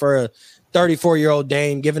everything for a 34-year-old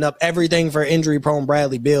Dame, giving up everything for injury-prone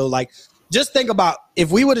Bradley Beal. Like, just think about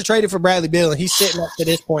if we would have traded for Bradley Beal and he's sitting up to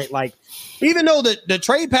this point, like, even though the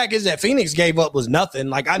trade package that Phoenix gave up was nothing,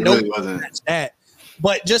 like, I know it wasn't that,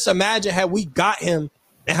 but just imagine had we got him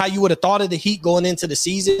and how you would have thought of the Heat going into the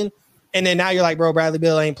season. And then now you're like, bro, Bradley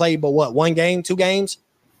Beal ain't played but what, 1 game, 2 games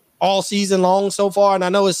all season long so far. And I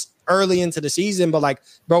know it's early into the season, but like,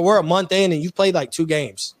 bro, we're a month in and you've played like 2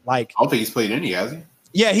 games. Like, I don't think he's played any, has he?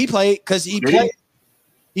 Yeah, he played because he played.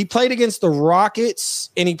 He played against the Rockets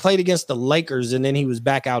and he played against the Lakers, and then he was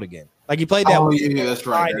back out again. Like he played that. Oh yeah, that's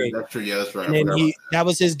right. That's true. Yeah, that's right. And then that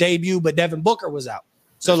was his debut, but Devin Booker was out.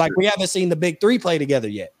 So like we haven't seen the big three play together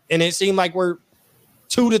yet, and it seemed like we're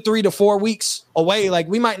 2 to 3 to 4 weeks away. Like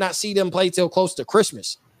we might not see them play till close to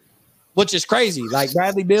Christmas, which is crazy. Like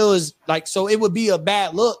Bradley Beal is like, so it would be a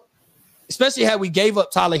bad look, especially had we gave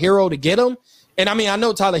up Tyler Hero to get him. And I mean, I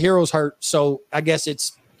know Tyler Hero's hurt, so I guess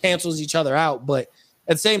it's cancels each other out. But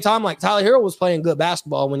at the same time, like Tyler Hero was playing good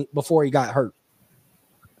basketball before he got hurt.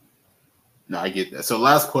 No, I get that. So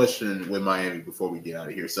last question with Miami before we get out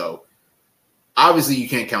of here. So obviously you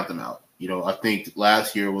can't count them out. You know, I think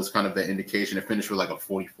last year was kind of the indication. It finished with like a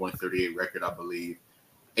 44-38 record, I believe.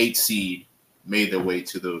 8 seed made their way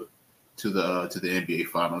to the NBA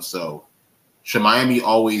Finals. So should Miami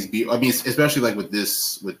always be? I mean, especially like with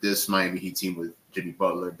this Miami Heat team with Jimmy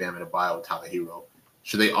Butler, Bam Adebayo, Tyler Hero,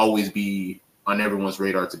 should they always be on everyone's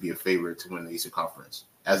radar to be a favorite to win the Eastern Conference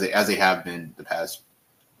as they have been the past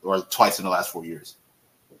or twice in the last 4 years?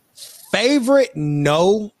 Favorite,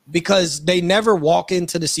 no, because they never walk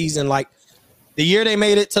into the season like the year they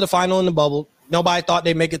made it to the final in the bubble. Nobody thought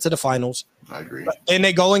they'd make it to the finals. I agree. And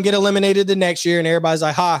they go and get eliminated the next year, and everybody's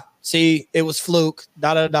like, "Ha, see, it was fluke."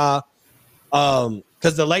 Because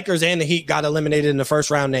the Lakers and the Heat got eliminated in the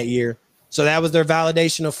first round that year, so that was their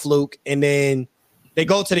validation of fluke. And then they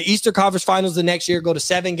go to the Eastern Conference Finals the next year, go to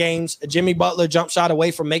 7 games, a Jimmy Butler jump shot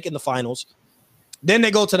away from making the finals. Then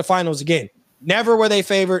they go to the finals again. Never were they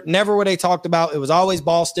favored. Never were they talked about. It was always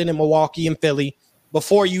Boston and Milwaukee and Philly.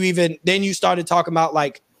 Before then you started talking about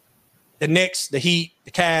like the Knicks, the Heat,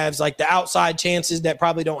 the Cavs, like the outside chances that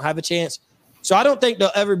probably don't have a chance. So I don't think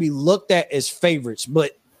they'll ever be looked at as favorites.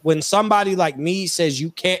 But when somebody like me says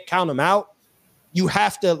you can't count them out, you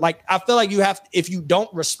have to I feel like you have, if you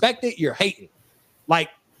don't respect it, you're hating. Like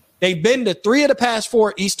they've been to 3 of the past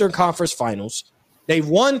 4 Eastern Conference Finals. They've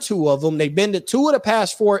won 2 of them. They've been to 2 of the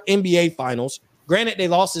past 4 NBA Finals. Granted, they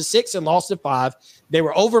lost to 6 and lost to 5. They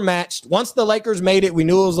were overmatched. Once the Lakers made it, we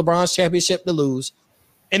knew it was LeBron's championship to lose.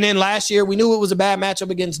 And then last year, we knew it was a bad matchup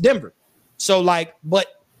against Denver. So,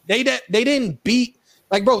 but they didn't beat.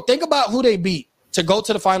 Like, bro, think about who they beat to go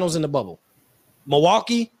to the finals in the bubble.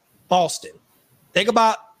 Milwaukee, Boston. Think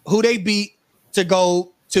about who they beat to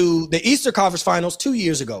go to the Eastern Conference Finals 2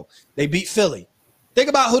 years ago. They beat Philly. Think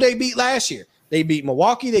about who they beat last year. They beat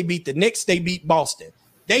Milwaukee. They beat the Knicks. They beat Boston.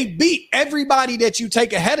 They beat everybody that you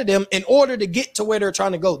take ahead of them in order to get to where they're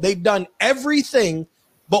trying to go. They've done everything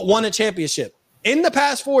but won a championship. In the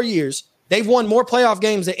past 4 years, they've won more playoff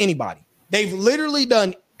games than anybody. They've literally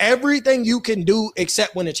done everything you can do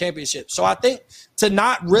except win a championship. So I think to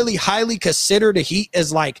not really highly consider the Heat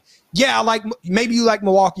as like, yeah, maybe you like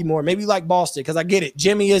Milwaukee more. Maybe you like Boston because I get it.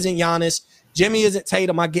 Jimmy isn't Giannis. Jimmy isn't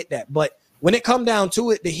Tatum. I get that. But when it come down to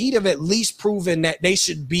it, the Heat have at least proven that they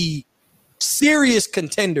should be serious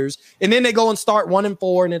contenders. And then they go and start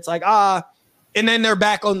 1-4, and it's like, and then they're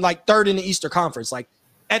back on like 3rd in the Eastern Conference. Like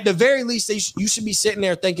at the very least, you should be sitting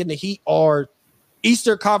there thinking the Heat are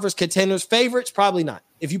Eastern Conference contenders. Favorites, probably not.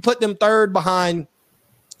 If you put them 3rd behind,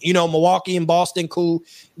 Milwaukee and Boston, cool.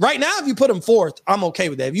 Right now, if you put them 4th, I'm okay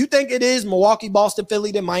with that. If you think it is Milwaukee, Boston,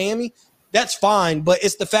 Philly, then Miami, that's fine. But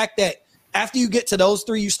it's the fact that after you get to those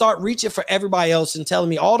 3, you start reaching for everybody else and telling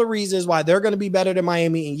me all the reasons why they're going to be better than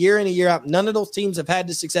Miami. And year in and year out, none of those teams have had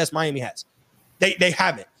the success Miami has. They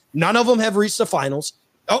haven't. None of them have reached the finals.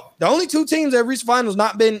 Oh, the only 2 teams that have reached the finals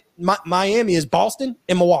not been Miami is Boston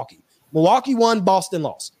and Milwaukee. Milwaukee won, Boston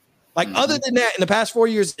lost. Other than that, in the past 4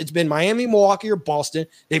 years, it's been Miami, Milwaukee, or Boston.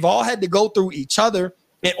 They've all had to go through each other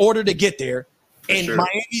in order to get there. And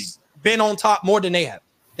Miami's been on top more than they have.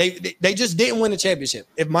 They just didn't win a championship.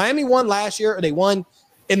 If Miami won last year or they won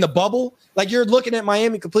in the bubble, you're looking at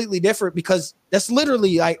Miami completely different because that's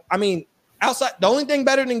literally outside. The only thing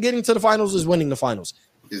better than getting to the finals is winning the finals.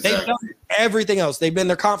 Exactly. They've done everything else. They've been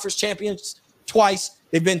their conference champions twice.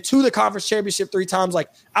 They've been to the conference championship 3 times.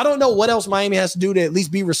 I don't know what else Miami has to do to at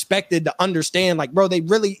least be respected to understand. Bro, they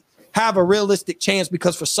really have a realistic chance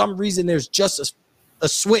because for some reason there's just a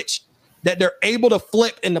switch that they're able to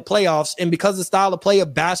flip in the playoffs. And because of the style of play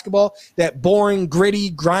of basketball, that boring,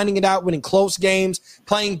 gritty, grinding it out, winning close games,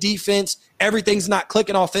 playing defense, everything's not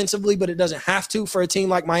clicking offensively, but it doesn't have to for a team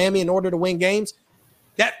like Miami in order to win games.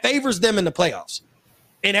 That favors them in the playoffs.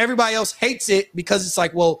 And everybody else hates it because it's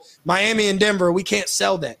like, well, Miami and Denver, we can't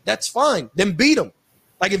sell that. That's fine. Then beat them.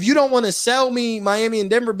 If you don't want to sell me Miami and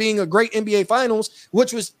Denver being a great NBA Finals,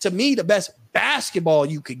 which was, to me, the best basketball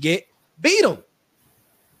you could get, beat them.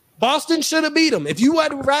 Boston should have beat them. If you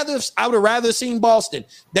would rather, I would have rather seen Boston.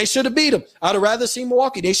 They should have beat them. I would have rather seen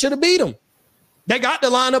Milwaukee. They should have beat them. They got the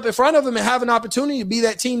lineup in front of them and have an opportunity to be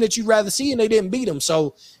that team that you'd rather see, and they didn't beat them.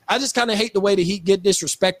 So I just kind of hate the way the Heat get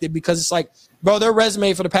disrespected because it's like, bro, their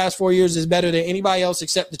resume for the past 4 years is better than anybody else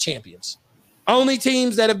except the champions. Only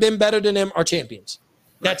teams that have been better than them are champions.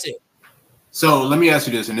 That's it. So let me ask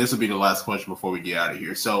you this, and this will be the last question before we get out of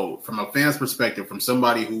here. So from a fan's perspective, from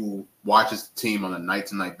somebody who watches the team on a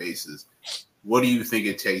night-to-night basis, what do you think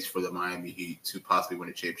it takes for the Miami Heat to possibly win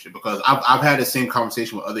a championship? Because I've had the same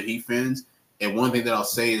conversation with other Heat fans, and one thing that I'll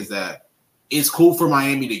say is that it's cool for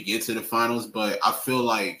Miami to get to the finals, but I feel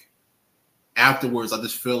like afterwards, I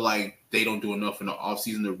just feel like they don't do enough in the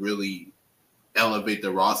offseason to really elevate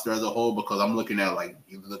the roster as a whole, because I'm looking at, like,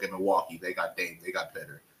 you look at Milwaukee, they got Dame, they got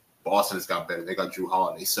better. Boston has got better. They got Jrue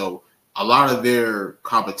Holiday. So a lot of their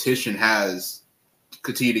competition has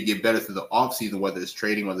continued to get better through the offseason, whether it's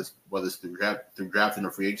trading, whether it's through drafting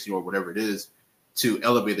or free agency or whatever it is, to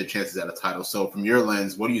elevate their chances at a title. So from your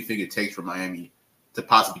lens, what do you think it takes for Miami to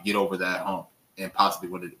possibly get over that hump and possibly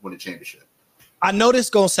win a championship? I know this is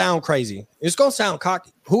going to sound crazy. It's going to sound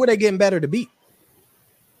cocky. Who are they getting better to beat?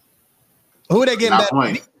 Who are they getting better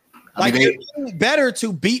to beat? Like, they're getting better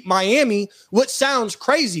to beat Miami, which sounds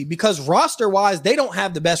crazy because roster-wise, they don't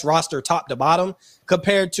have the best roster top to bottom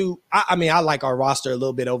compared to – I mean, I like our roster a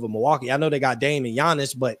little bit over Milwaukee. I know they got Dame and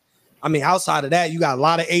Giannis, but, I mean, outside of that, you got a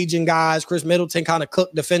lot of aging guys. Chris Middleton kind of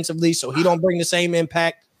cooked defensively, so he don't bring the same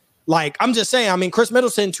impact. Like, I'm just saying, I mean, Chris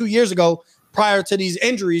Middleton 2 years ago, prior to these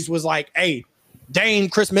injuries, was like, hey, Dame,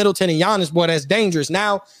 Chris Middleton, and Giannis, boy, that's dangerous.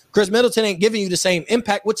 Now, Chris Middleton ain't giving you the same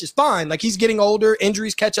impact, which is fine. Like, he's getting older.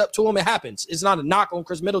 Injuries catch up to him. It happens. It's not a knock on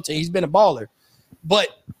Chris Middleton. He's been a baller. But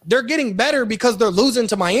they're getting better because they're losing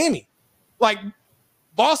to Miami. Like,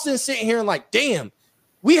 Boston's sitting here and like, damn,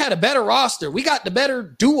 we had a better roster. We got the better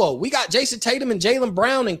duo. We got Jason Tatum and Jaylen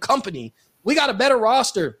Brown and company. We got a better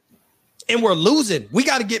roster, and we're losing. We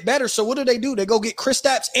got to get better. So what do? They go get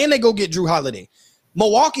Kristaps and they go get Jrue Holiday.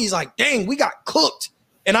 Milwaukee's like, dang, we got cooked.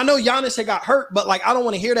 And I know Giannis had got hurt, but like I don't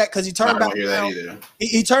want to hear that because he turned back around.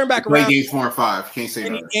 He turned back around. Games 4 and 5. Can't say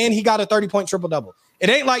that. And he got a 30-point triple-double. It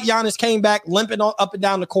ain't like Giannis came back limping up and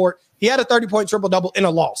down the court. He had a 30-point triple-double in a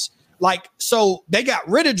loss. Like, so they got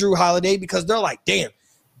rid of Jrue Holiday because they're like, damn,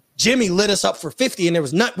 Jimmy lit us up for 50, and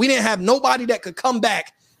we didn't have nobody that could come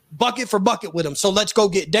back bucket for bucket with him. So let's go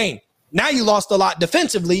get Dame. Now you lost a lot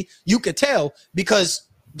defensively. You could tell because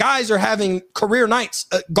guys are having career nights.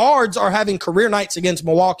 Guards are having career nights against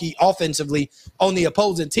Milwaukee offensively on the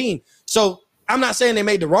opposing team. So I'm not saying they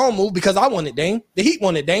made the wrong move because I wanted Dame. The Heat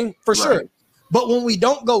wanted Dame for sure. But when we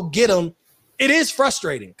don't go get him, it is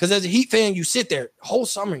frustrating because as a Heat fan, you sit there whole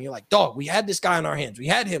summer and you're like, dog, we had this guy in our hands. We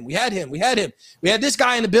had him. We had this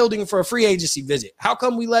guy in the building for a free agency visit. How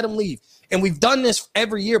come we let him leave? And we've done this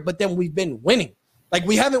every year, but then we've been winning. Like,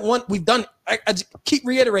 we haven't won. We've done, I keep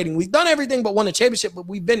reiterating, we've done everything but won a championship, but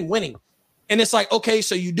we've been winning. And it's like, okay,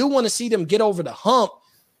 so you do want to see them get over the hump,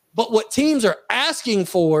 but what teams are asking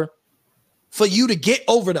for you to get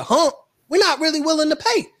over the hump, we're not really willing to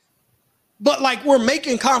pay. But, like, we're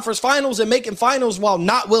making conference finals and making finals while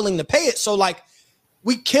not willing to pay it. So, like,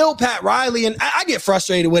 we kill Pat Riley, and I get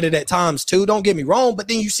frustrated with it at times, too. Don't get me wrong. But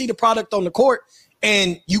then you see the product on the court,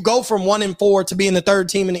 and you go from 1-4 to being the third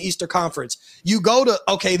team in the Eastern Conference. You go to,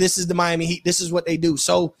 okay, this is the Miami Heat. This is what they do.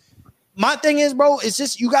 So my thing is, bro, it's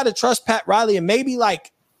just you got to trust Pat Riley, and maybe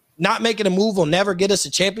like not making a move will never get us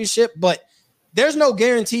a championship, but there's no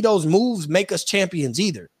guarantee those moves make us champions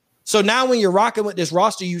either. So now when you're rocking with this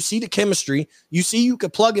roster, you see the chemistry. You see you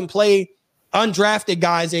could plug and play undrafted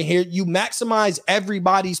guys in here. You maximize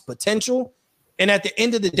everybody's potential. And at the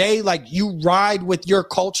end of the day, like you ride with your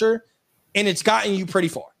culture, and it's gotten you pretty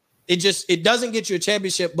far. It doesn't get you a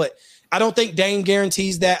championship, but I don't think Dame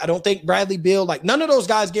guarantees that. I don't think Bradley Beal, like none of those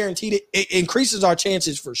guys guaranteed it. It increases our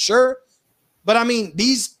chances for sure. But I mean,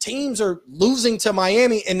 these teams are losing to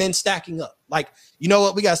Miami and then stacking up. Like, you know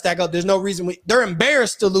what? We got to stack up. There's no reason they're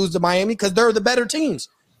embarrassed to lose to Miami because they're the better teams.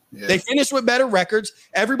 Yeah. They finished with better records.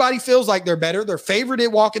 Everybody feels like they're better. They're favored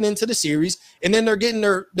at walking into the series, and then they're getting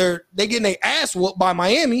their ass whooped by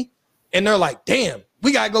Miami, and they're like, damn,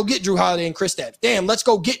 we got to go get Jrue Holiday and Kristaps. Damn, let's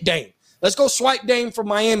go get Dame. Let's go swipe Dame from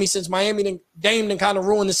Miami since Dame then kind of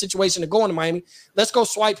ruined the situation of going to Miami. Let's go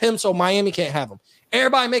swipe him so Miami can't have him.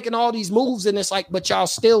 Everybody making all these moves, and it's like, but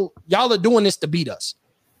y'all are doing this to beat us.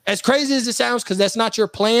 As crazy as it sounds, because that's not your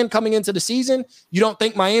plan coming into the season. You don't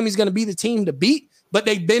think Miami's going to be the team to beat, but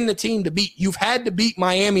they've been the team to beat. You've had to beat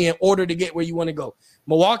Miami in order to get where you want to go.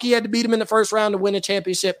 Milwaukee had to beat them in the first round to win a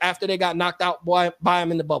championship after they got knocked out by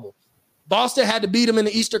them in the bubble. Boston had to beat them in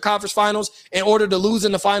the Eastern Conference Finals in order to lose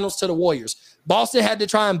in the finals to the Warriors. Milwaukee had to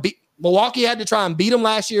try and beat them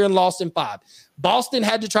last year and lost in 5. Boston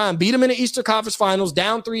had to try and beat them in the Eastern Conference Finals,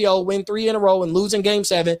 down 3-0, win 3 in a row, and lose in Game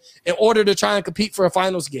 7 in order to try and compete for a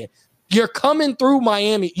finals again. You're coming through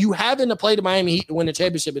Miami. You having to play the Miami Heat to win the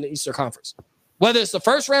championship in the Eastern Conference. Whether it's the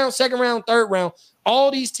first round, second round, third round, all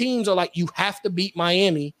these teams are like, you have to beat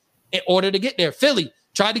Miami in order to get there. Philly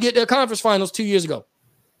tried to get their conference finals 2 years ago.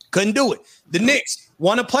 Couldn't do it. The Knicks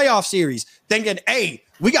won a playoff series thinking, hey,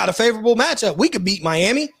 we got a favorable matchup. We could beat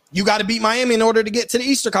Miami. You got to beat Miami in order to get to the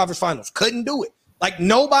Eastern Conference Finals. Couldn't do it. Like,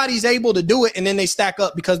 nobody's able to do it, and then they stack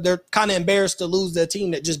up because they're kind of embarrassed to lose their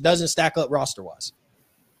team that just doesn't stack up roster-wise.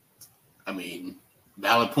 I mean,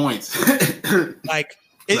 valid points. Like,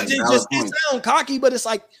 it sounds cocky, but it's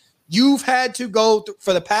like you've had to go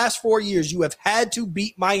for the past 4 years, you have had to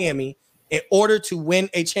beat Miami in order to win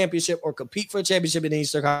a championship or compete for a championship in the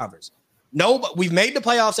Eastern Conference. No, but we've made the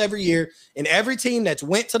playoffs every year, and every team that's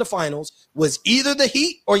went to the finals was either the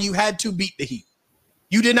Heat or you had to beat the Heat.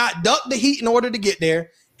 You did not duck the Heat in order to get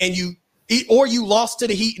there, and you lost to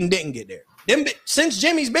the Heat and didn't get there. Since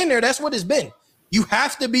Jimmy's been there, that's what it's been. You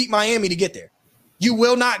have to beat Miami to get there. You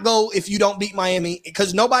will not go if you don't beat Miami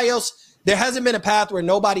because nobody else, there hasn't been a path where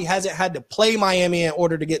nobody hasn't had to play Miami in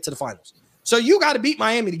order to get to the finals. So you got to beat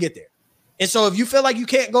Miami to get there. And so if you feel like you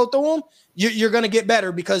can't go through them, you're going to get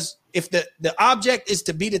better because if the object is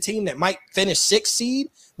to beat a team that might finish 6th seed,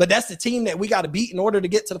 but that's the team that we got to beat in order to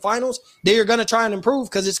get to the finals, then you're going to try and improve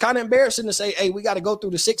because it's kind of embarrassing to say, hey, we got to go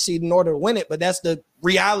through the 6th seed in order to win it. But that's the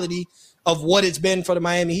reality of what it's been for the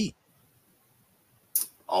Miami Heat.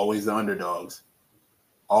 Always the underdogs.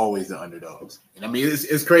 Always the underdogs. And I mean,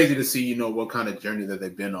 it's crazy to see, what kind of journey that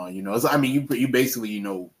they've been on. You basically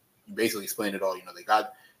explained it all. They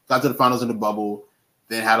got to the finals in the bubble,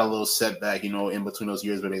 then had a little setback, in between those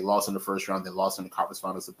years where they lost in the first round, then lost in the conference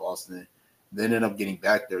finals to Boston, then ended up getting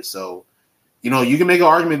back there. So, you can make an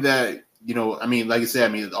argument that, like I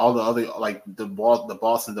said, all the other, like the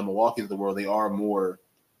Boston, the Milwaukee's of the world, they are more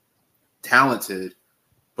talented,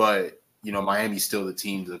 but Miami's still the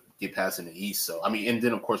team to get past in the East. So, and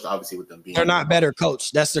then, of course, obviously with them being... They're not better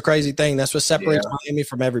coached. That's the crazy thing. That's what separates Miami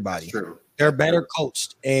from everybody. That's true. They're better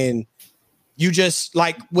coached. And you just,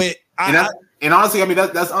 like, with... And honestly,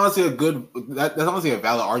 that's honestly that's honestly a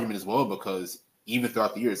valid argument as well because even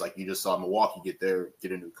throughout the years, like you just saw Milwaukee get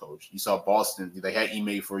a new coach. You saw Boston, they had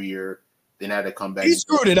Ime for a year, then had to come back. He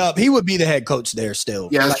screwed it up. He would be the head coach there still.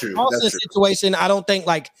 Yeah, that's true. Boston's situation, I don't think,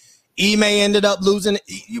 like, Ime ended up losing.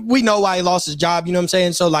 We know why he lost his job. You know what I'm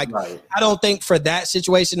saying? So, like, right. I don't think for that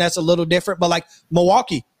situation that's a little different. But, like,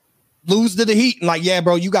 Milwaukee lose to the Heat and, like, yeah,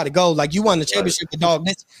 bro, you got to go. Like, you won the championship, the dog.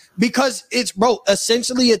 Because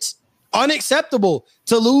essentially it's unacceptable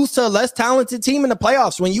to lose to a less talented team in the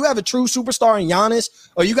playoffs. When you have a true superstar in Giannis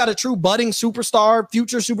or you got a true budding superstar,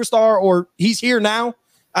 future superstar, or he's here now,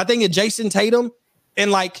 I think it's Jason Tatum.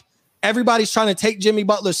 And, like, everybody's trying to take Jimmy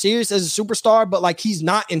Butler serious as a superstar, but like he's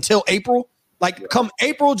not until April. Like come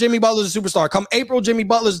April, Jimmy Butler's a superstar. Come April, Jimmy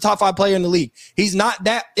Butler's a top 5 player in the league. He's not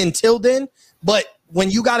that until then. But when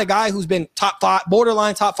you got a guy who's been top 5,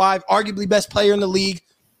 borderline top 5, arguably best player in the league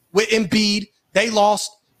with Embiid, they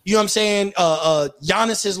lost. You know what I'm saying?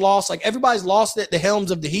 Giannis has lost. Like everybody's lost at the helms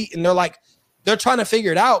of the Heat, and they're trying to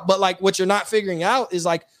figure it out. But like what you're not figuring out is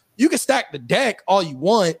like you can stack the deck all you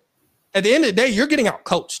want. At the end of the day, you're getting out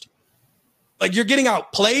coached. Like you're getting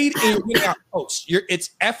outplayed and you're getting out coached.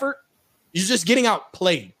 It's effort. You're just getting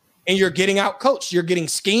outplayed and you're getting out coached. You're getting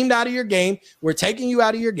schemed out of your game. We're taking you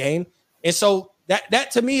out of your game. And so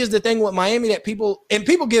that to me is the thing with Miami that people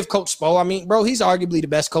give Coach Spo. Bro, he's arguably the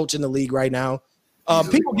best coach in the league right now.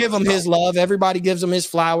 People give him his love. Everybody gives him his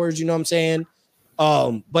flowers. You know what I'm saying?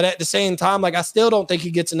 But at the same time, like I still don't think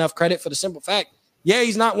he gets enough credit for the simple fact. Yeah,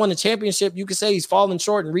 he's not won a championship. You could say he's fallen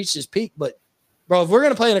short and reached his peak. But bro, if we're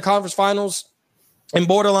going to play in the conference finals, and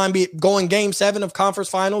borderline be going game 7 of conference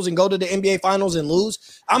finals and go to the NBA finals and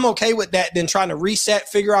lose, I'm okay with that than trying to reset,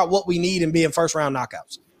 figure out what we need and being first round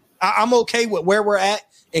knockouts. I'm okay with where we're at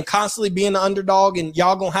and constantly being the underdog and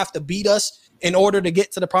y'all going to have to beat us in order to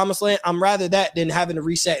get to the promised land. I'm rather that than having to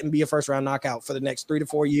reset and be a first round knockout for the next 3 to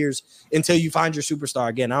 4 years until you find your superstar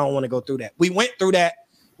again. I don't want to go through that. We went through that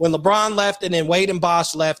when LeBron left and then Wade and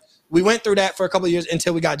Bosh left. We went through that for a couple of years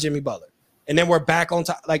until we got Jimmy Butler. And then we're back on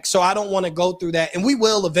top. Like, so I don't want to go through that. And we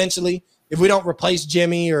will eventually if we don't replace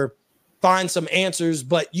Jimmy or find some answers.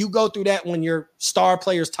 But you go through that when your star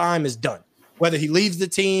player's time is done, whether he leaves the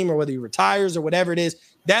team or whether he retires or whatever it is.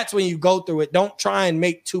 That's when you go through it. Don't try and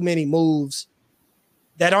make too many moves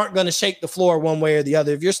that aren't going to shake the floor one way or the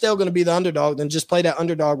other. If you're still going to be the underdog, then just play that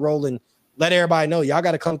underdog role and let everybody know y'all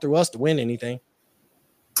got to come through us to win anything.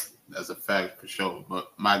 That's a fact for sure.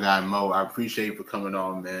 But my guy Mo, I appreciate you for coming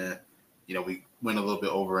on, man. went a little bit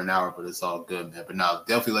over an hour, but it's all good, man. But now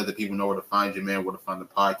definitely let the people know where to find you, man, where to find the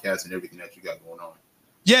podcast and everything that you got going on.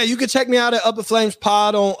 Yeah, you can check me out at Up in Flames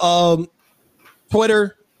Pod on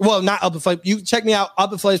Twitter. Well, not Up in Flames. You can check me out,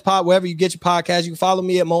 Up in Flames Pod, wherever you get your podcast. You can follow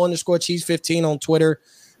me at Mo_Cheese15 on Twitter.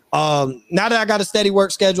 Now that I got a steady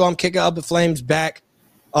work schedule, I'm kicking Up in Flames back.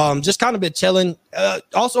 Just kind of been chilling.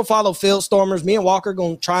 Also follow Field Stormers. Me and Walker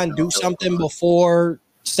going to try and do something before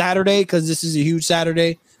Saturday because this is a huge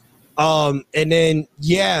Saturday. And then,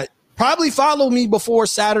 yeah, probably follow me before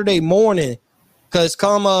Saturday morning because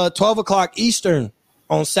come 12 o'clock Eastern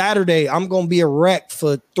on Saturday, I'm going to be a wreck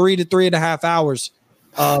for 3 to 3.5 hours.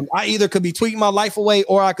 I either could be tweeting my life away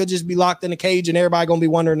or I could just be locked in a cage and everybody going to be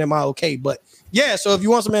wondering, am I okay? But, yeah, so if you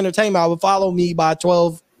want some entertainment, I would follow me by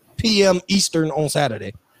 12 p.m. Eastern on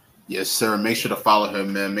Saturday. Yes, sir. Make sure to follow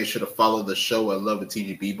him, man. Make sure to follow the show. I love the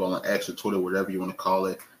TGB Ball on X or Twitter, whatever you want to call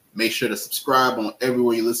it. Make sure to subscribe on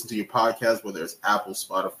everywhere you listen to your podcast, whether it's Apple,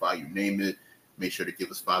 Spotify, you name it. Make sure to give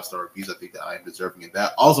us 5-star reviews. I think that I am deserving of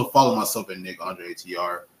that. Also, follow myself at Nick Andre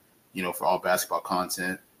ATR, for all basketball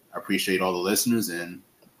content. I appreciate all the listeners, and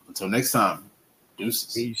until next time,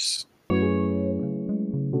 deuces. Peace.